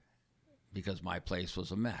work because my place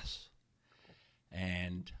was a mess.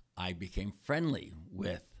 And I became friendly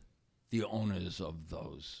with the owners of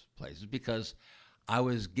those places because I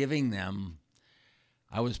was paying them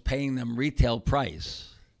retail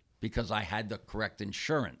price because I had the correct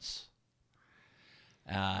insurance.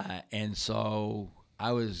 And so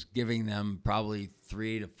I was giving them probably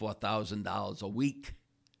 $3,000 to $4,000 a week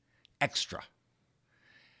extra.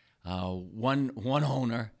 One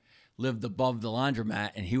owner lived above the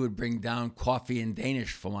laundromat, and he would bring down coffee and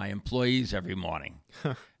Danish for my employees every morning.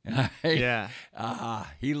 Yeah.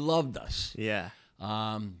 He loved us. Yeah.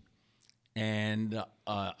 And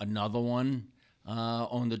another one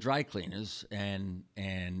owned the dry cleaners, and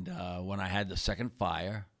when I had the second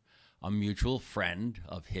fire, a mutual friend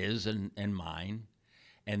of his and mine,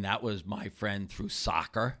 and that was my friend through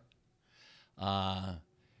soccer.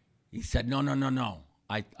 He said, no.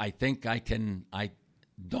 I think I can.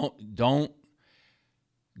 Don't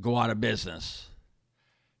go out of business.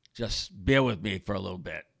 Just bear with me for a little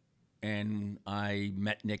bit. And I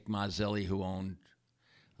met Nick Marzilli, who owned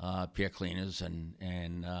Pier Cleaners,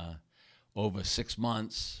 and over 6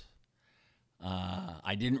 months,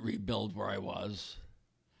 I didn't rebuild where I was.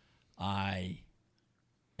 I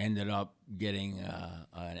ended up getting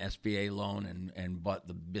an SBA loan and bought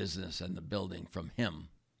the business and the building from him.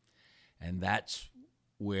 And that's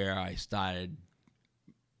where I started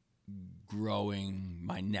growing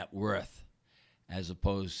my net worth, as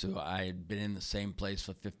opposed to I had been in the same place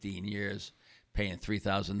for 15 years, paying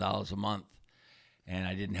 $3,000 a month, and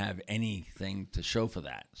I didn't have anything to show for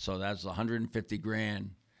that. So that's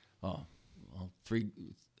 $150,000.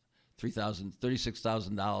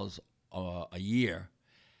 $36,000 a year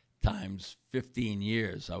times 15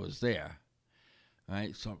 years I was there. All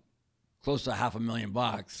right, so close to $500,000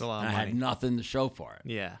 bucks. a lot of and I money. had nothing to show for it.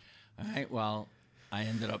 Yeah. All right, well, I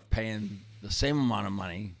ended up paying the same amount of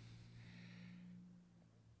money,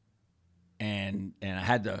 and I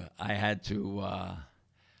had to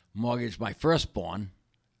mortgage my firstborn.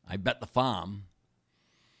 I bet the farm.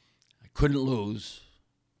 I couldn't lose.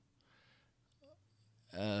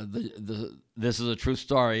 This is a true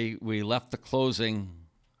story. We left the closing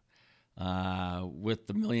with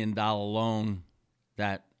the $1 million loan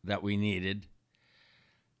that we needed.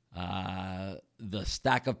 The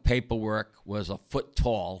stack of paperwork was a foot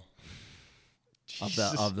tall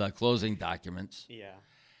of the closing documents. Yeah.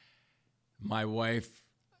 My wife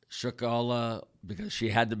shook because she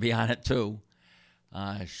had to be on it too,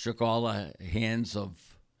 shook all the hands of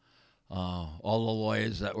all the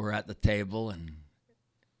lawyers that were at the table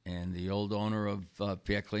and the old owner of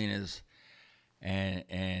Pier Cleaners,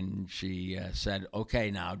 and she said, "Okay,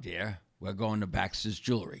 now, dear, we're going to Baxter's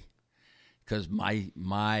Jewelry, because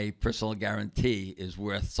my personal guarantee is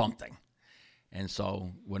worth something." And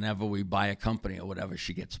so whenever we buy a company or whatever,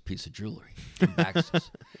 she gets a piece of jewelry from Baxter's.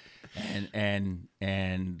 and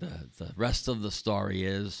the rest of the story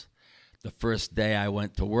is, the first day I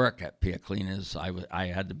went to work at Pier Cleaners, I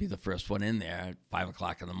had to be the first one in there at 5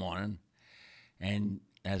 o'clock in the morning. And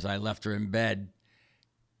as I left her in bed,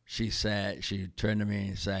 she turned to me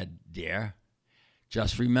and said, "Dear,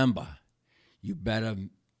 just remember, you better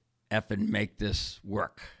effing make this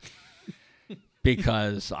work,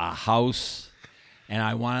 because our house, and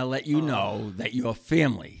I want to let you know that your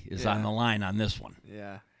family is on the line on this one."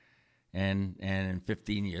 Yeah. And in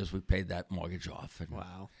 15 years, we paid that mortgage off. And,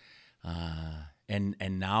 Wow.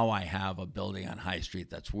 And now I have a building on High Street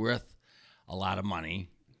that's worth a lot of money.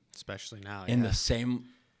 Especially now. In the same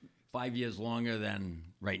 5 years longer than,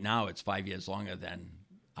 right now it's 5 years longer than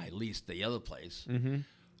I leased the other place. Mm-hmm.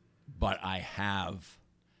 But I have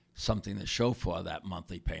something to show for that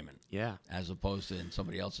monthly payment. Yeah. As opposed to in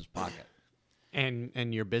somebody else's pocket.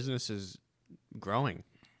 And your business is growing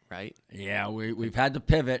right? Yeah, we've had to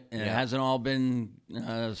pivot, and it hasn't all been.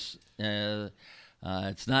 It's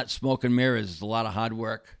not smoke and mirrors. It's a lot of hard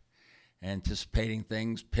work, anticipating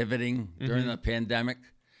things, pivoting during the pandemic.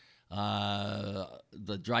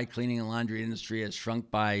 The dry cleaning and laundry industry has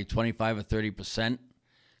shrunk by 25 or 30%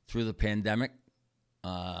 through the pandemic.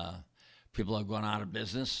 People have gone out of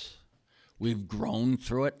business. We've grown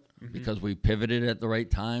through it because we pivoted at the right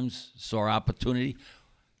times, saw opportunity.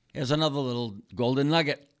 Here's another little golden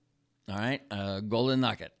nugget. All right, golden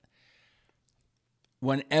nugget.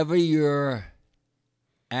 Whenever you're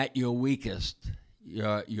at your weakest,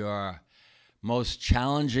 your most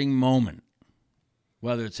challenging moment,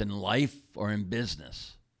 whether it's in life or in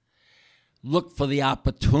business, look for the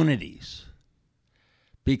opportunities,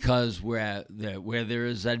 because where there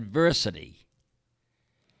is adversity,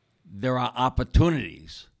 there are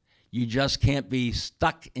opportunities. You just can't be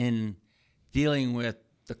stuck in dealing with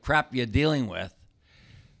the crap you're dealing with.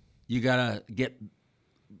 You gotta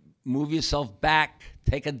move yourself back,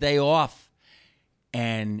 take a day off,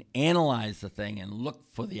 and analyze the thing and look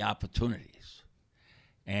for the opportunities.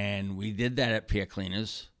 And we did that at Pier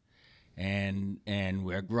Cleaners, and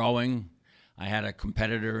we're growing. I had a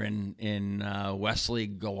competitor in Wesley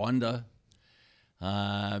go under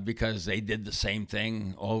because they did the same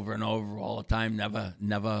thing over and over all the time,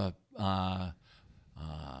 never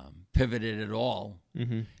pivoted at all.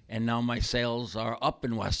 And now my sales are up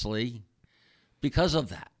in Wesley because of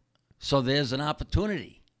that. So there's an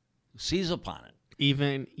opportunity. Seize upon it.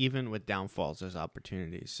 Even with downfalls, there's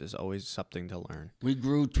opportunities. There's always something to learn. We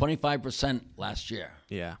grew 25% last year.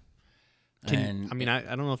 Yeah. I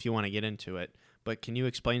don't know if you want to get into it, but can you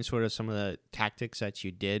explain sort of some of the tactics that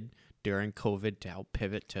you did during COVID to help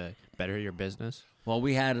pivot to better your business? Well,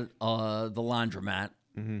 we had the laundromat,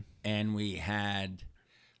 and we had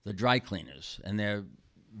the dry cleaners, and they're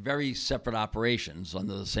very separate operations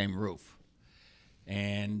under the same roof.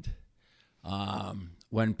 And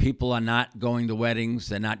when people are not going to weddings,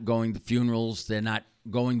 they're not going to funerals, they're not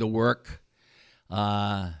going to work,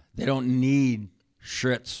 they don't need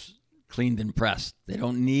shirts cleaned and pressed. They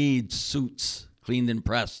don't need suits cleaned and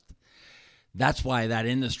pressed. That's why that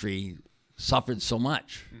industry suffered so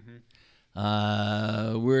much. We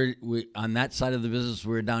on that side of the business,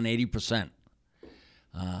 we're down 80%.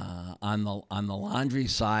 On the laundry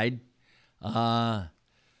side,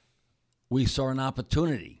 we saw an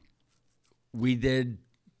opportunity. We did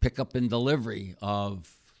pick up and delivery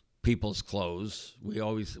of people's clothes.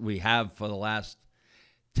 We have for the last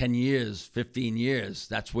 10 years, 15 years.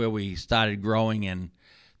 That's where we started growing, and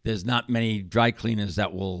there's not many dry cleaners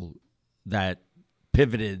that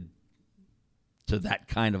pivoted to that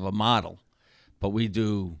kind of a model. But we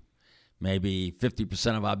do maybe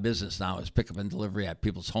 50% of our business now is pickup and delivery at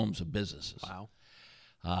people's homes or businesses. Wow.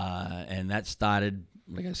 And that started,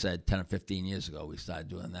 like I said, 10 or 15 years ago. We started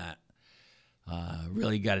doing that.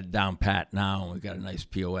 Really got it down pat now. We've got a nice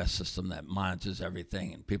POS system that monitors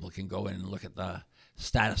everything, and people can go in and look at the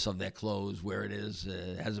status of their clothes, where it is.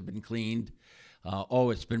 Has it been cleaned?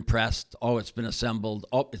 It's been pressed. It's been assembled.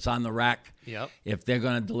 It's on the rack. Yep. If they're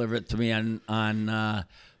going to deliver it to me on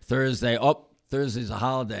Thursday, Thursday's a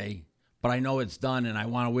holiday, but I know it's done and I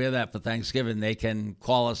want to wear that for Thanksgiving, they can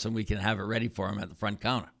call us and we can have it ready for them at the front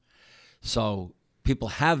counter. So people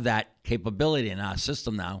have that capability in our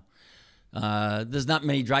system now. There's not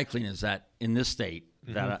many dry cleaners that in this state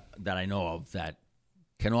that I know of that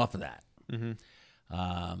can offer that.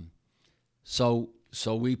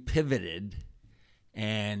 So we pivoted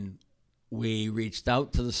and we reached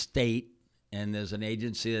out to the state, and there's an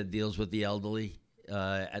agency that deals with the elderly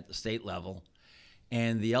at the state level.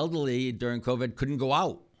 And the elderly during COVID couldn't go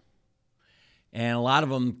out. And a lot of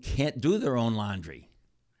them can't do their own laundry.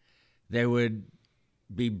 They would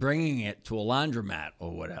be bringing it to a laundromat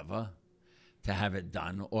or whatever to have it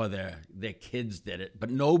done, or their kids did it. But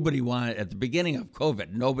nobody wanted, at the beginning of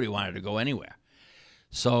COVID, nobody wanted to go anywhere.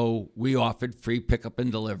 So we offered free pickup and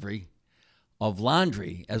delivery of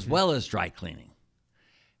laundry as well as dry cleaning.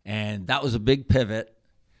 And that was a big pivot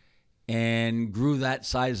and grew that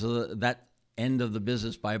size of that end of the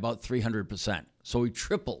business by about 300%. So we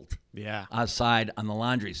tripled our side on the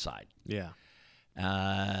laundry side. Yeah.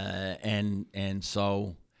 And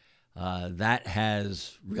so that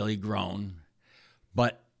has really grown.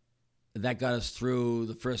 But that got us through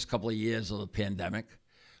the first couple of years of the pandemic.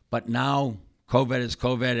 But now COVID is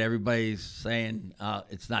COVID. Everybody's saying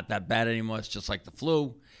it's not that bad anymore. It's just like the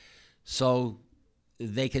flu. So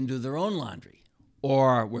they can do their own laundry.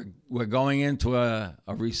 Or we're going into a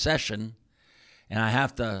recession, and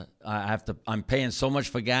I'm paying so much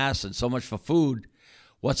for gas and so much for food.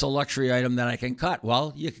 What's a luxury item that I can cut?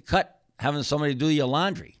 Well, you can cut having somebody do your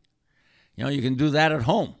laundry. You can do that at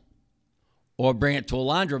home or bring it to a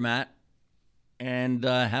laundromat and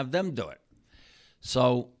have them do it.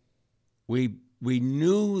 So we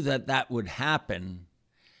knew that would happen.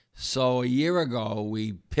 So a year ago,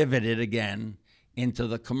 we pivoted again into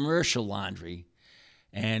the commercial laundry,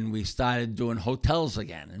 and we started doing hotels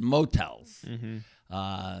again and motels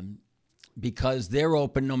because they're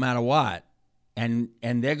open no matter what, and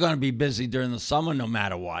they're going to be busy during the summer no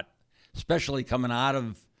matter what, especially coming out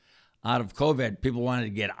of COVID. People wanted to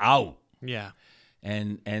get out. Yeah.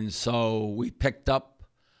 And so we picked up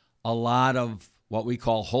a lot of what we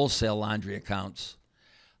call wholesale laundry accounts.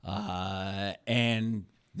 And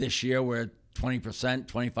this year we're 20%,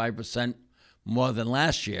 25% more than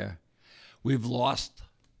last year. We've lost,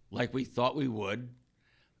 like we thought we would,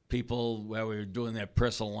 people where we were doing their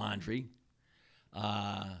personal laundry.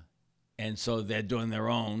 And so they're doing their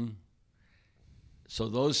own. So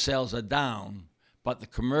those sales are down, but the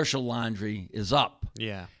commercial laundry is up.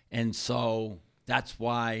 Yeah. And so that's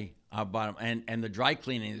why our bottom, and the dry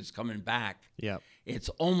cleaning is coming back. Yep. It's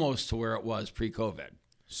almost to where it was pre-COVID.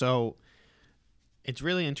 So it's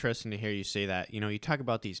really interesting to hear you say that. You talk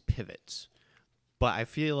about these pivots, but I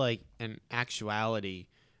feel like in actuality,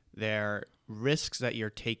 there are risks that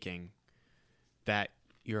you're taking that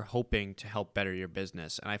you're hoping to help better your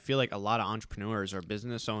business. And I feel like a lot of entrepreneurs or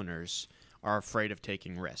business owners are afraid of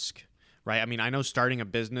taking risk, right? I mean, I know starting a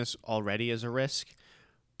business already is a risk,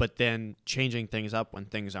 but then changing things up when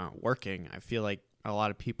things aren't working, I feel like a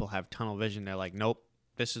lot of people have tunnel vision. They're like, nope,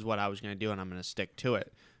 this is what I was going to do, and I'm going to stick to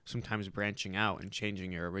it. Sometimes branching out and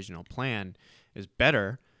changing your original plan is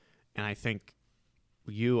better. And I think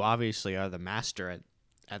you obviously are the master at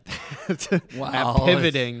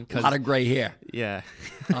pivoting. A lot of gray hair. Yeah.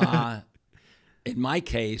 In my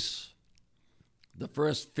case, the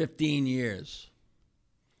first 15 years,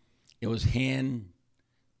 it was hand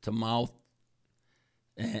to mouth,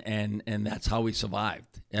 and that's how we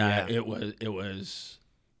survived. Yeah. It was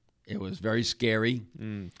very scary.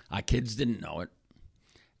 Our kids didn't know it.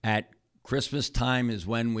 At Christmas time is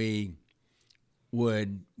when we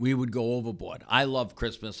would go overboard. I love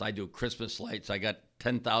Christmas. I do Christmas lights. I got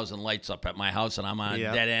 10,000 lights up at my house, and I'm on a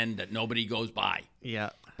dead end that nobody goes by. Yeah.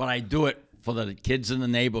 But I do it for the kids in the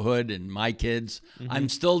neighborhood and my kids. I'm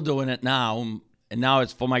still doing it now, and now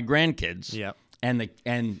it's for my grandkids. Yeah. And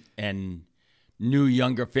new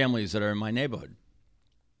younger families that are in my neighborhood.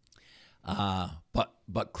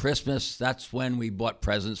 But Christmas, that's when we bought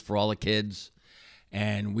presents for all the kids.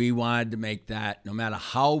 And we wanted to make that, no matter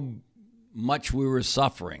how much we were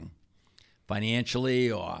suffering, financially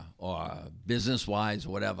or business-wise or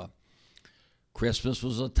whatever, Christmas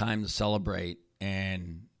was a time to celebrate.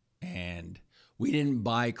 And we didn't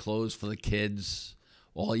buy clothes for the kids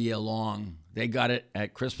all year long. They got it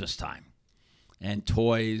at Christmas time, and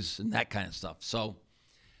toys and that kind of stuff. So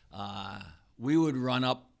we would run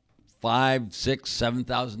up $5,000, $6,000,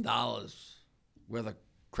 $7,000 worth of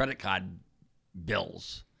credit card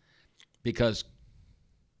bills because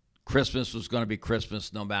Christmas was going to be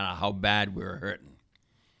Christmas no matter how bad we were hurting.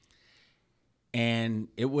 And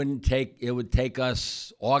it would take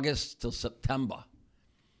us August till September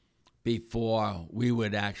before we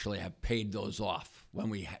would actually have paid those off when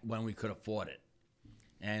we could afford it.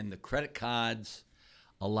 And the credit cards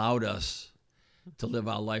allowed us to live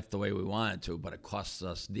our life the way we wanted to, but it costs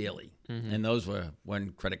us dearly. And those were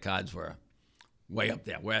when credit cards were way up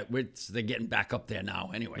there. They're getting back up there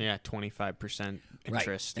now anyway. Yeah, 25%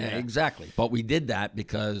 interest. Right. Yeah. Exactly. But we did that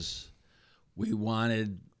because we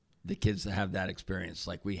wanted the kids to have that experience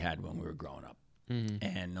like we had when we were growing up.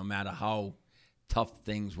 And no matter how tough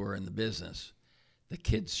things were in the business, the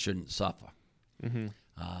kids shouldn't suffer.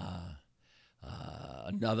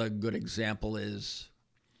 Another good example is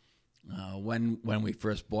when we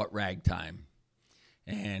first bought Ragtime,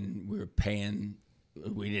 and we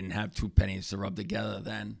didn't have 2 pennies to rub together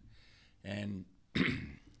then, and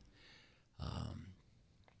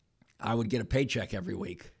I would get a paycheck every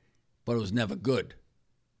week, but it was never good.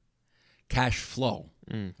 Cash flow,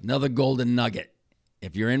 another golden nugget.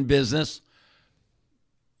 If you're in business,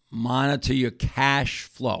 monitor your cash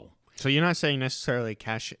flow. So you're not saying necessarily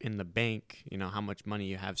cash in the bank, how much money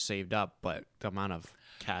you have saved up, but the amount of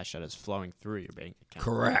cash that is flowing through your bank account.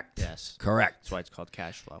 Correct. Yes. Correct. That's why it's called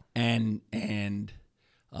cash flow. And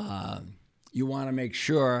you want to make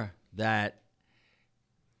sure that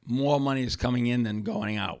more money is coming in than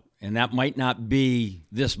going out. And that might not be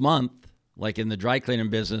this month, like in the dry cleaning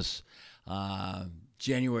business,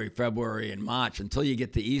 January, February, and March, until you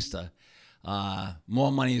get to Easter.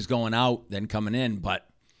 More money is going out than coming in, but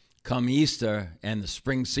come Easter and the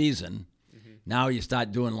spring season, Now you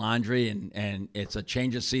start doing laundry, and it's a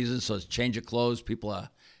change of season, so it's change of clothes. People are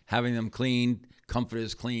having them cleaned,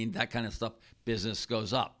 comforters cleaned, that kind of stuff. Business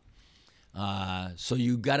goes up. So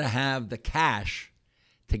you got to have the cash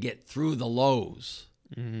to get through the lows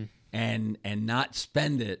and not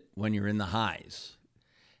spend it when you're in the highs.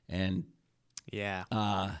 And Yeah.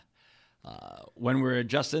 when we were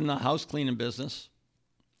just in the house cleaning business,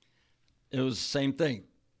 it was the same thing.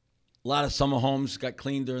 A lot of summer homes got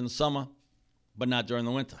cleaned during the summer, but not during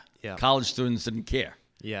the winter. Yeah. College students didn't care.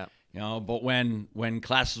 Yeah. But when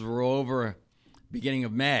classes were over, beginning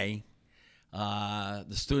of May, the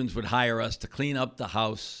students would hire us to clean up the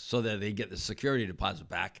house so that they get the security deposit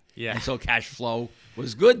back. Yeah. And so cash flow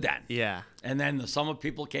was good then. Yeah. And then the summer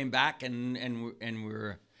people came back and we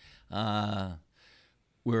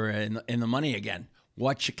were in the money again.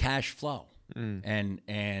 What's your cash flow?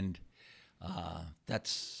 And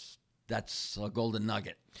that's a golden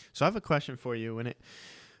nugget. So I have a question for you.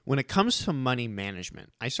 When it comes to money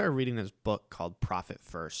management, I started reading this book called Profit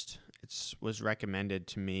First. It was recommended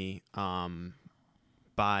to me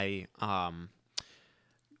by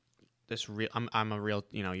this real. I'm a real.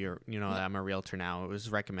 I'm a realtor now. It was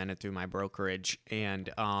recommended through my brokerage, and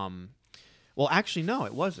well, actually, no,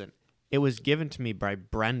 it wasn't. It was given to me by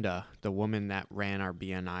Brenda, the woman that ran our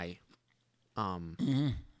BNI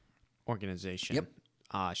organization. Yep.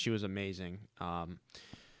 She was amazing.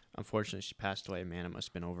 Unfortunately, she passed away. Man, it must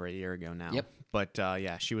have been over a year ago now. Yep. But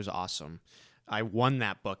yeah, she was awesome. I won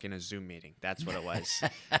that book in a Zoom meeting. That's what it was.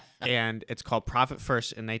 And it's called Profit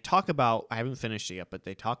First. And they talk about, I haven't finished it yet, but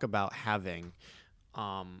they talk about having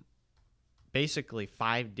basically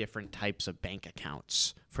 5 different types of bank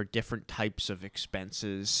accounts for different types of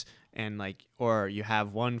expenses. And or you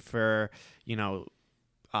have one for,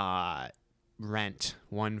 rent,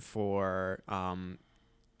 one for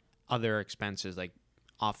other expenses like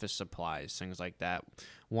office supplies, things like that.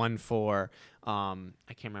 One for, I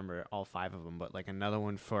can't remember all 5 of them, but another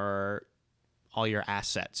one for all your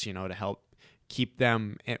assets, to help keep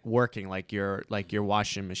them working, like your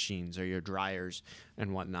washing machines or your dryers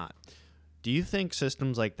and whatnot. Do you think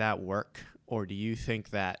systems like that work, or do you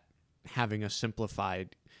think that having a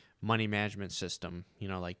simplified money management system,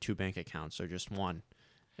 like 2 bank accounts or just one,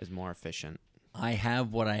 is more efficient? I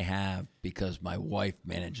have what I have because my wife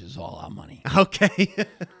manages all our money. Okay.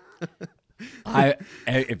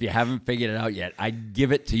 If you haven't figured it out yet, I'd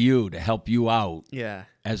give it to you to help you out. Yeah.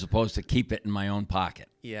 As opposed to keep it in my own pocket.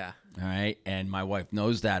 Yeah. All right. And my wife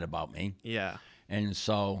knows that about me. Yeah. And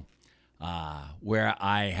so, where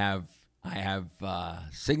I have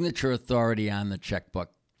signature authority on the checkbook,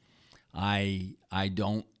 I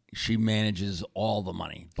don't. She manages all the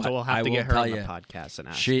money. But so we'll have to get her on the podcast and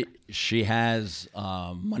ask. She has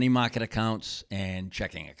money market accounts and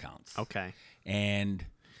checking accounts. Okay. And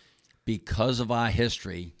because of our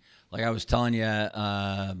history, like I was telling you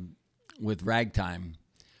with Ragtime,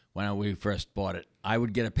 when we first bought it, I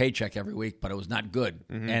would get a paycheck every week, but it was not good.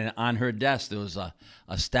 Mm-hmm. And on her desk, there was a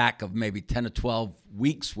stack of maybe 10 to 12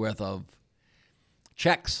 weeks worth of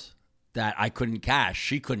checks that I couldn't cash.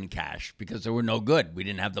 She couldn't cash because they were no good. We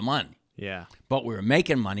didn't have the money. Yeah. But we were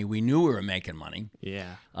making money. We knew we were making money.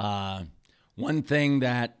 Yeah. One thing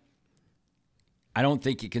that I don't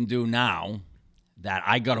think you can do now that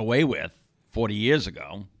I got away with 40 years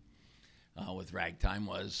ago with Ragtime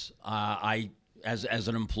was as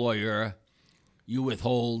an employer, you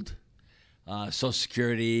withhold Social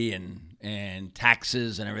Security and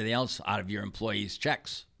taxes and everything else out of your employees'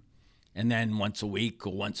 checks. And then once a week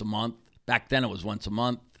or once a month, back then it was once a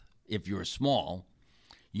month, if you were small,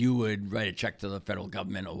 you would write a check to the federal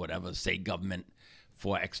government or whatever, state government,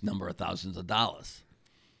 for X number of thousands of dollars.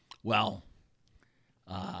 Well,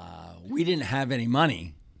 we didn't have any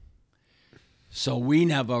money, so we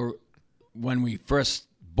never, when we first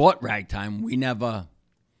bought Ragtime, we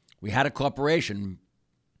had a corporation,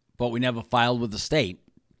 but we never filed with the state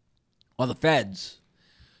or the feds.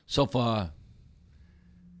 So for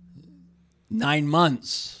 9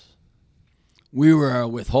 months, we were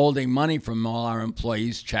withholding money from all our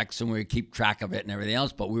employees' checks, and we would keep track of it and everything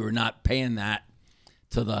else, but we were not paying that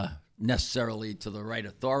necessarily to the right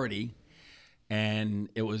authority, and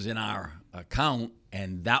it was in our account,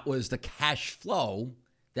 and that was the cash flow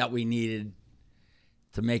that we needed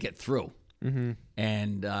to make it through. Mm-hmm.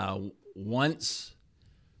 And once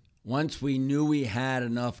we knew we had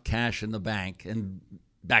enough cash in the bank, and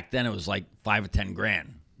back then it was like $5 or $10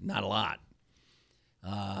 grand, not a lot.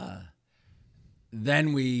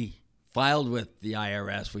 Then we filed with the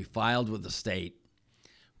IRS, we filed with the state,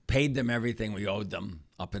 paid them everything we owed them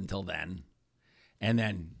up until then, and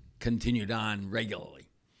then continued on regularly.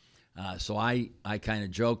 So I kind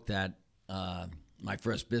of joked that my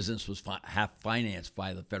first business was half financed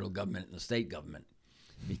by the federal government and the state government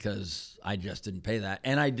because I just didn't pay that.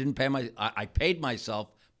 And I didn't pay I paid myself,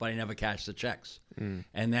 but I never cashed the checks.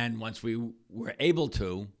 And then once we were able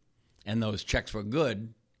to, and those checks were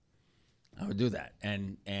good, I would do that.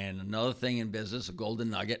 And another thing in business, a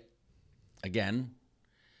golden nugget, again,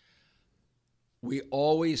 we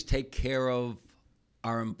always take care of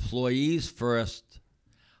our employees first,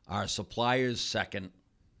 our suppliers second,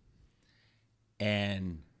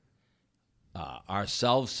 and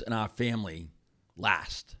ourselves and our family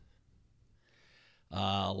last.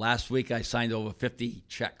 Last week I signed over 50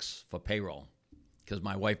 checks for payroll because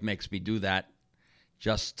my wife makes me do that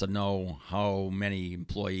just to know how many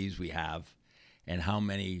employees we have and how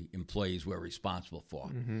many employees we're responsible for.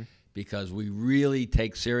 Because we really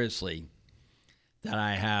take seriously that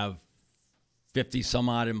I have 50 some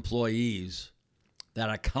odd employees that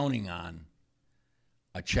are counting on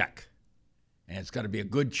a check. And it's got to be a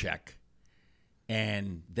good check.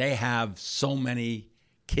 And they have so many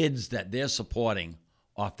kids that they're supporting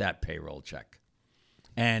off that payroll check.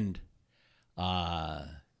 And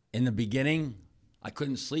in the beginning, I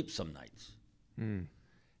couldn't sleep some nights.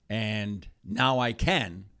 And now I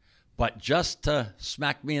can. But just to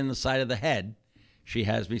smack me in the side of the head, she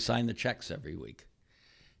has me sign the checks every week.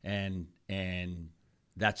 And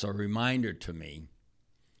that's a reminder to me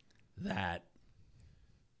that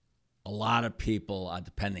a lot of people are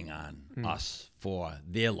depending on us for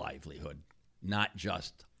their livelihood, not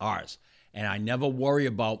just ours. And I never worry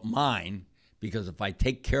about mine because if I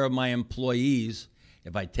take care of my employees,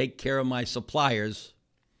 if I take care of my suppliers,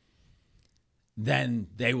 then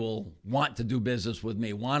they will want to do business with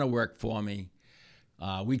me, want to work for me.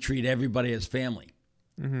 We treat everybody as family.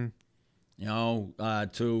 You know,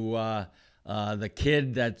 to the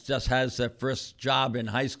kid that just has their first job in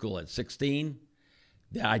high school at 16,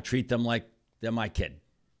 I treat them like they're my kid.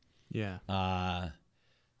 Yeah.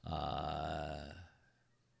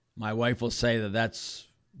 My wife will say that that's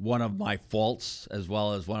one of my faults as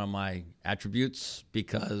well as one of my attributes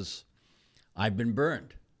because I've been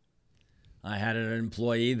burned. I had an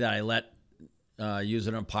employee that I let use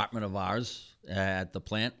an apartment of ours at the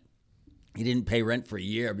plant. He didn't pay rent for a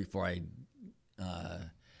year before I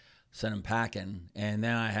sent him packing, and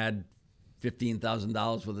then I had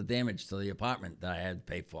 $15,000 worth of damage to the apartment that I had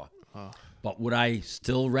to pay for. But would I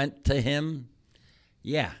still rent to him?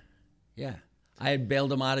 Yeah. I had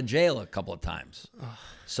bailed him out of jail a couple of times.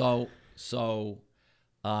 So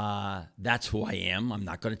that's who I am. I'm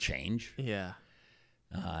not going to change. Yeah.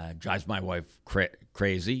 Drives my wife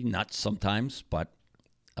crazy, nuts sometimes, but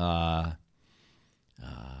I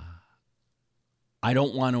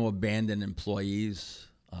don't want to abandon employees.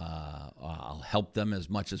 I'll help them as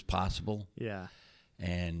much as possible. Yeah.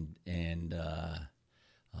 And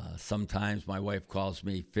sometimes my wife calls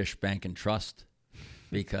me Fish Bank and Trust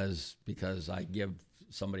because I give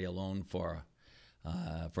somebody a loan for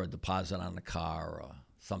a deposit on a car or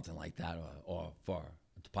something like that, or for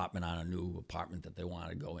a department on a new apartment that they want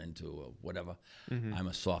to go into or whatever. I'm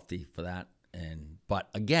a softie for that. But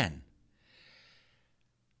again,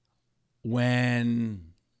 when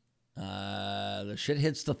the shit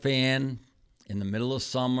hits the fan in the middle of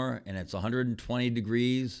summer and it's 120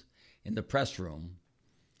 degrees in the press room,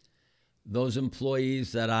 those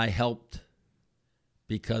employees that I helped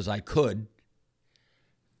because I could,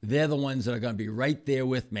 they're the ones that are going to be right there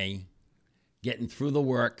with me, getting through the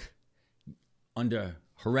work under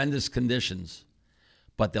horrendous conditions,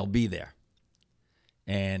 but they'll be there.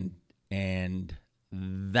 And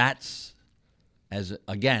that's, as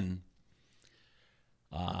again,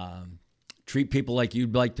 treat people like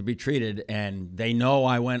you'd like to be treated, and they know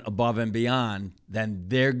I went above and beyond, then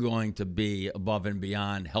they're going to be above and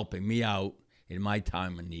beyond helping me out in my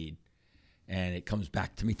time of need. And it comes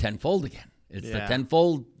back to me tenfold again. It's the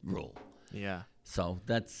tenfold rule. Yeah. So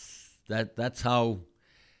that's how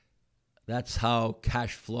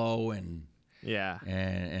cash flow and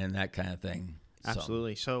that kind of thing.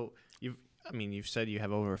 Absolutely. So you've said you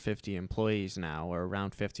have over 50 employees now, or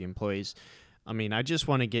around 50 employees. I mean, I just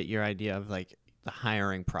want to get your idea of like the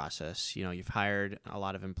hiring process. You know, you've hired a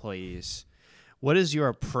lot of employees. What is your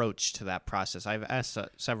approach to that process? I've asked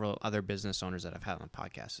several other business owners that I've had on the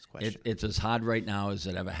podcast this question. It's as hard right now as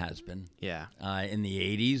it ever has been. Yeah. In the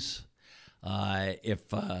 80s,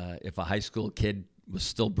 if a high school kid was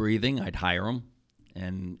still breathing, I'd hire him,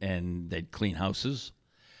 and they'd clean houses.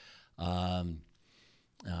 At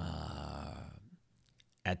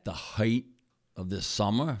the height of this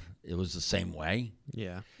summer, it was the same way.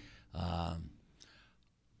 Yeah.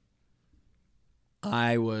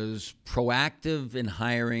 I was proactive in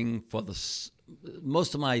hiring for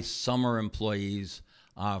most of my summer employees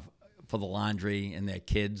are for the laundry and their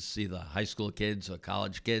kids, either high school kids or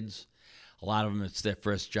college kids. A lot of them, it's their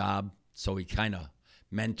first job, so we kind of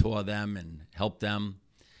mentor them and help them.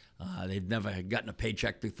 They've never gotten a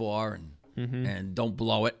paycheck before, and don't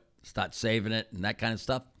blow it. Start saving it and that kind of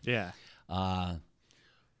stuff. Yeah.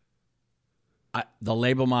 The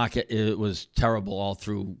labor market, it was terrible all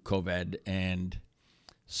through COVID, and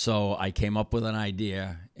so I came up with an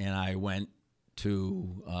idea, and I went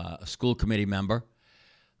to a school committee member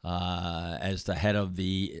as the head of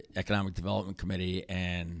the Economic Development Committee,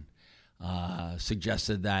 and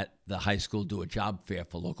suggested that the high school do a job fair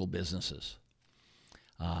for local businesses.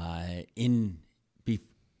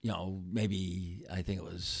 Maybe I think it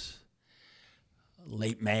was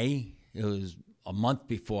late May. It was a month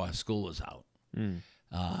before school was out.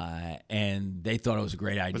 And they thought it was a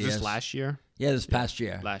great idea. Was this last year? Yeah, this past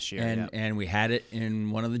year. Last year, And and we had it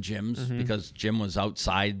in one of the gyms because gym was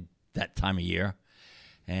outside that time of year.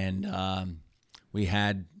 And I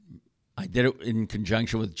did it in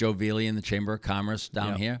conjunction with Joe Veely and the Chamber of Commerce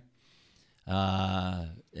down here.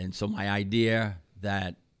 And so my idea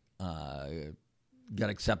that got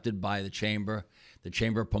accepted by the Chamber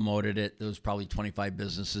promoted it. There was probably 25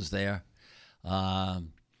 businesses there.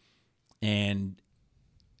 And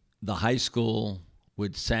the high school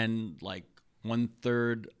would send like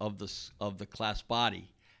 1/3 of the class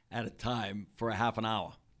body at a time for a half an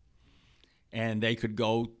hour. And the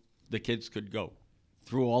kids could go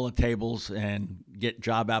through all the tables and get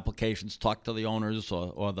job applications, talk to the owners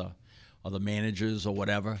or the managers or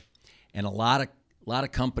whatever. And a lot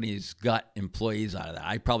of companies got employees out of that.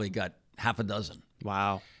 I probably got half a dozen.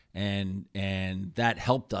 Wow. And that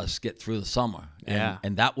helped us get through the summer.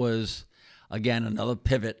 And that was, again, another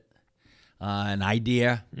pivot, an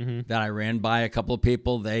idea that I ran by a couple of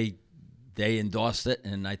people. They endorsed it,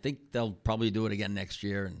 and I think they'll probably do it again next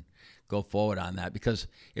year and go forward on that, because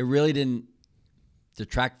it really didn't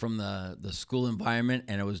detract from the school environment,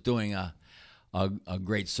 and it was doing a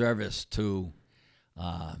great service to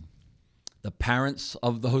the parents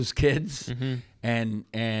of those kids and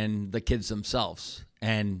the kids themselves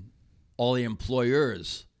and all the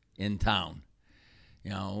employers in town.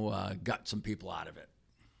 Got some people out of it.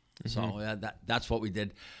 So that's what we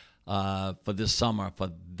did for this summer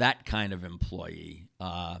for that kind of employee.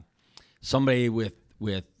 Somebody with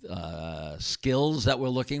skills that we're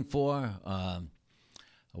looking for,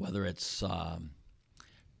 whether it's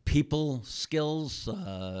people skills,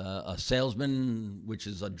 a salesman, which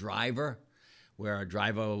is a driver, where a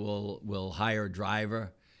driver will hire a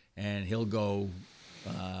driver, and he'll go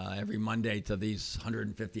every Monday to these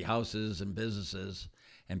 150 houses and businesses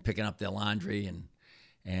and picking up their laundry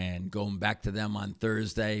and going back to them on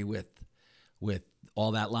Thursday with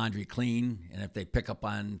all that laundry clean. And if they pick up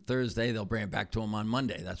on Thursday, they'll bring it back to them on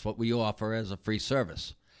Monday. That's what we offer as a free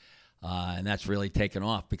service. And that's really taken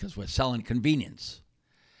off because we're selling convenience.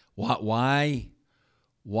 Why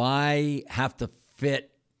have to fit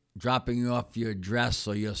dropping you off your dress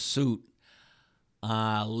or your suit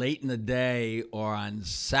late in the day or on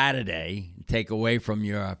Saturday, take away from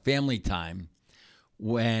your family time,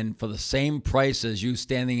 when for the same price as you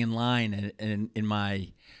standing in line in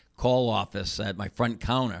my call office at my front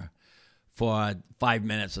counter for 5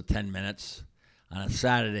 minutes or 10 minutes on a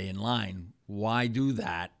Saturday in line? Why do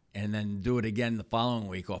that and then do it again the following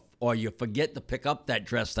week? Or you forget to pick up that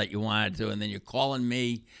dress that you wanted to, and then you're calling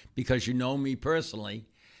me because you know me personally,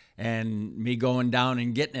 and me going down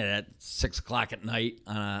and getting it at 6 o'clock at night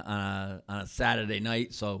on a Saturday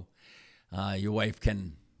night, so your wife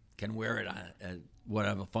can wear it at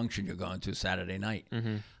whatever function you're going to Saturday night.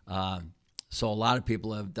 So a lot of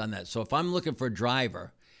people have done that. So if I'm looking for a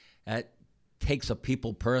driver, that takes a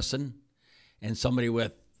people person and somebody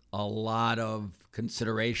with a lot of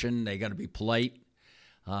consideration. They got to be polite.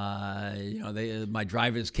 My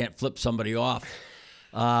drivers can't flip somebody off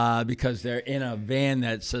because they're in a van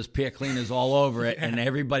that says Pier Cleaners all over it, and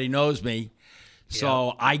everybody knows me.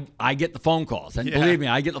 So I get the phone calls, and believe me,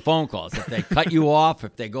 I get the phone calls. If they cut you off,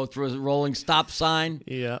 if they go through a rolling stop sign,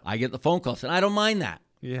 I get the phone calls, and I don't mind that.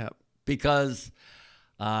 Yeah. Because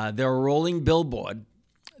they're a rolling billboard.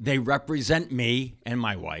 They represent me and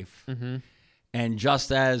my wife. And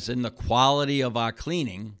just as in the quality of our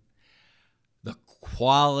cleaning, the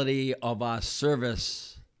quality of our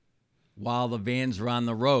service while the vans are on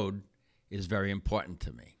the road is very important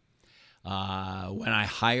to me. When I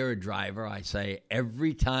hire a driver, I say,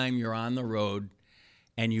 every time you're on the road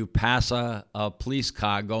and you pass a police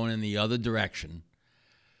car going in the other direction,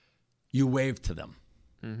 you wave to them.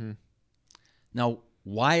 Now,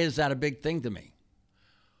 why is that a big thing to me?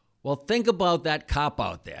 Well, think about that cop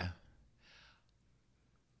out there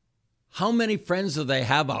how many friends do they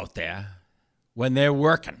have out there when they're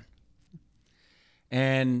working?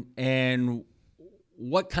 And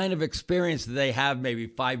what kind of experience do they have maybe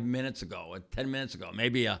 5 minutes ago or 10 minutes ago?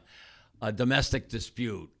 Maybe a domestic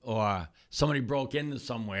dispute or somebody broke into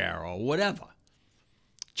somewhere or whatever.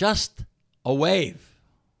 Just a wave.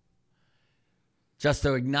 Just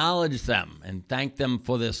to acknowledge them and thank them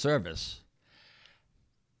for their service.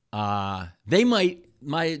 They might,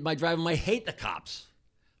 my driver might hate the cops,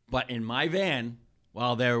 but in my van,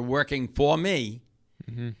 while they're working for me,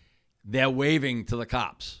 they're waving to the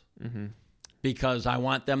cops because I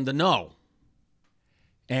want them to know.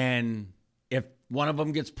 And if one of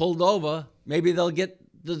them gets pulled over, maybe they'll get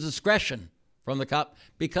the discretion from the cop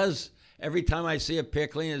because every time I see a pier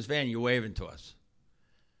cleaner's van, you're waving to us.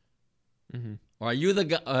 Or are you the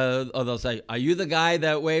guy? Or they'll say, "Are you the guy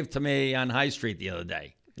that waved to me on High Street the other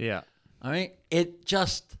day?" Yeah. All right. It's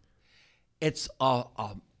a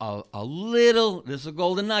little. This is a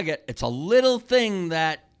golden nugget. It's a little thing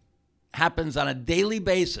that happens on a daily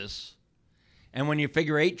basis, and when you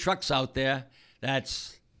figure 8 trucks out there,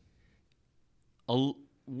 that's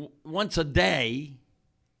once a day.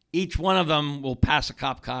 Each one of them will pass a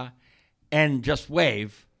cop car and just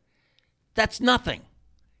wave. That's nothing.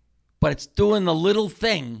 But it's doing the little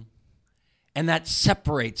thing, and that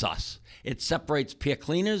separates us. It separates pier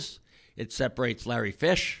cleaners. It separates Larry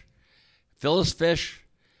Fish, Phyllis Fish,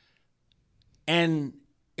 and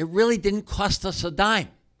it really didn't cost us a dime.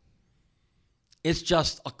 It's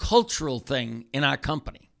just a cultural thing in our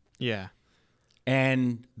company. Yeah.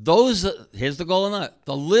 And here's the goal of that.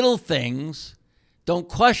 The little things don't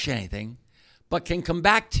cost you anything, but can come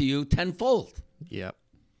back to you tenfold. Yep.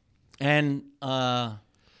 And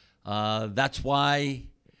that's why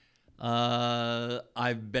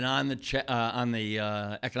I've been on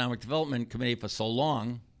the Economic Development Committee for so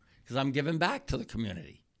long, because I'm giving back to the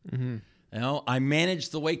community. You know, I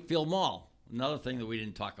managed the Wakefield Mall, another thing that we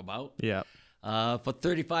didn't talk about. Yeah. For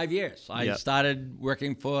 35 years. I started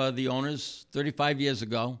working for the owners 35 years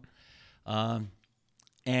ago.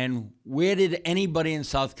 And where did anybody in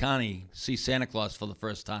South County see Santa Claus for the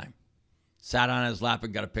first time? Sat on his lap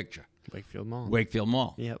and got a picture. Wakefield Mall. Wakefield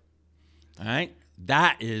Mall. Yep. All right?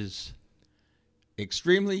 That is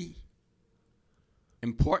extremely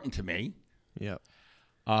important to me. Yep.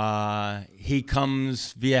 He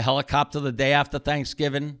comes via helicopter the day after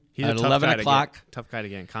Thanksgiving He's at a tough 11 guy o'clock. tough guy to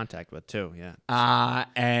get in contact with, too. Yeah.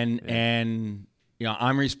 And you know,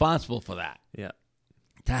 I'm responsible for that Yeah.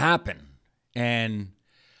 to happen. And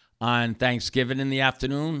on Thanksgiving in the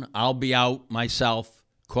afternoon, I'll be out myself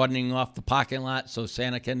cordoning off the parking lot so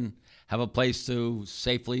Santa can have a place to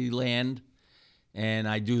safely land. And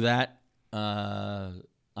I do that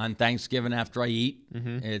on Thanksgiving after I eat.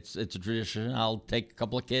 It's a tradition. I'll take a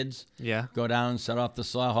couple of kids, Yeah. go down and set off the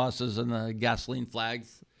sawhorses and the gasoline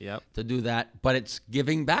flags Yep. to do that. But it's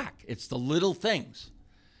giving back. It's the little things.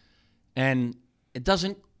 And it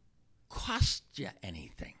doesn't cost you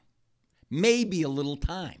anything. Maybe a little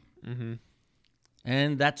time.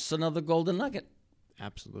 And that's another golden nugget.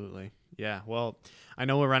 Absolutely. Yeah. Well, I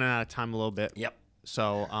know we're running out of time a little bit. Yep.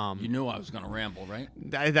 So You knew I was going to ramble, right?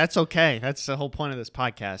 that's okay. That's the whole point of this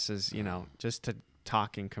podcast is, you know, just to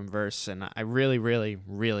talk and converse. And I really, really,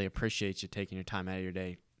 really appreciate you taking your time out of your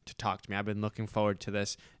day to talk to me. I've been looking forward to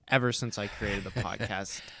this ever since I created the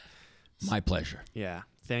podcast. My pleasure. Yeah.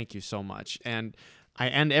 Thank you so much. And I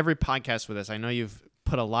end every podcast with this. I know you've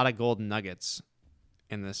put a lot of golden nuggets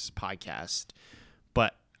in this podcast,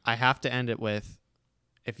 but I have to end it with,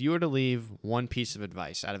 if you were to leave one piece of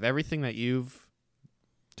advice out of everything that you've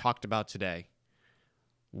talked about today,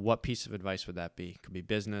 what piece of advice would that be? Could be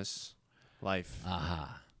business, life,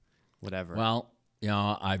 whatever. Well, you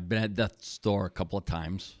know, I've been at death's door a couple of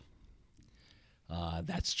times.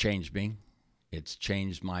 That's changed me. It's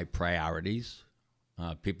changed my priorities.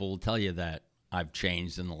 People will tell you that I've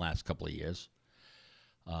changed in the last couple of years.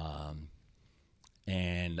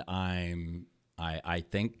 And I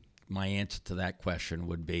think my answer to that question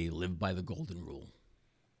would be live by the golden rule.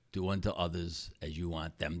 Do unto others as you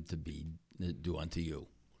want them to do unto you.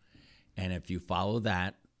 And if you follow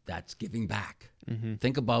that, that's giving back.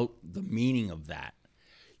 Think about the meaning of that.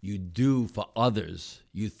 You do for others.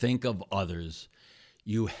 You think of others.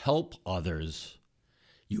 You help others.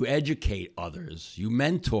 You educate others. You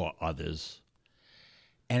mentor others.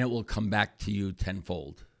 And it will come back to you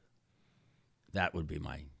tenfold. That would be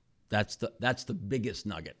that's the biggest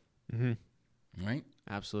nugget. Right?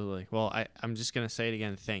 Absolutely. Well, I'm just going to say it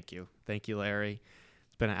again. Thank you. Thank you, Larry.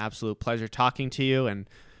 It's been an absolute pleasure talking to you. And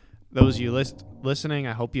those of you listening,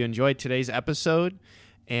 I hope you enjoyed today's episode.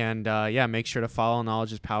 And make sure to follow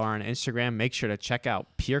Knowledge is Power on Instagram. Make sure to check out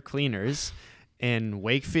Pure Cleaners in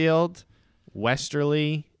Wakefield,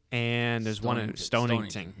 Westerly, and there's one in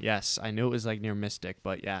Stonington. Yes, I knew it was like near Mystic,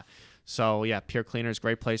 but yeah. So yeah, Pure Cleaners,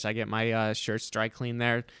 great place. I get my shirts dry cleaned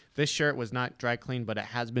there. This shirt was not dry cleaned, but it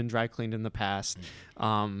has been dry cleaned in the past.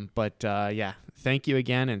 Thank you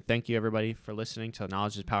again, and thank you everybody for listening to the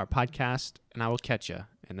Knowledge is Power podcast. And I will catch you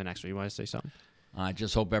in the next one. You want to say something? I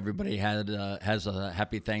just hope everybody has a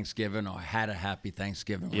happy Thanksgiving or had a happy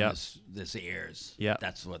Thanksgiving when this airs. Yeah,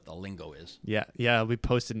 that's what the lingo is. Yeah, it'll be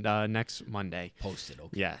posted next Monday. Posted,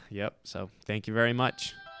 okay. Yeah, yep. So thank you very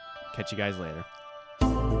much. Catch you guys later.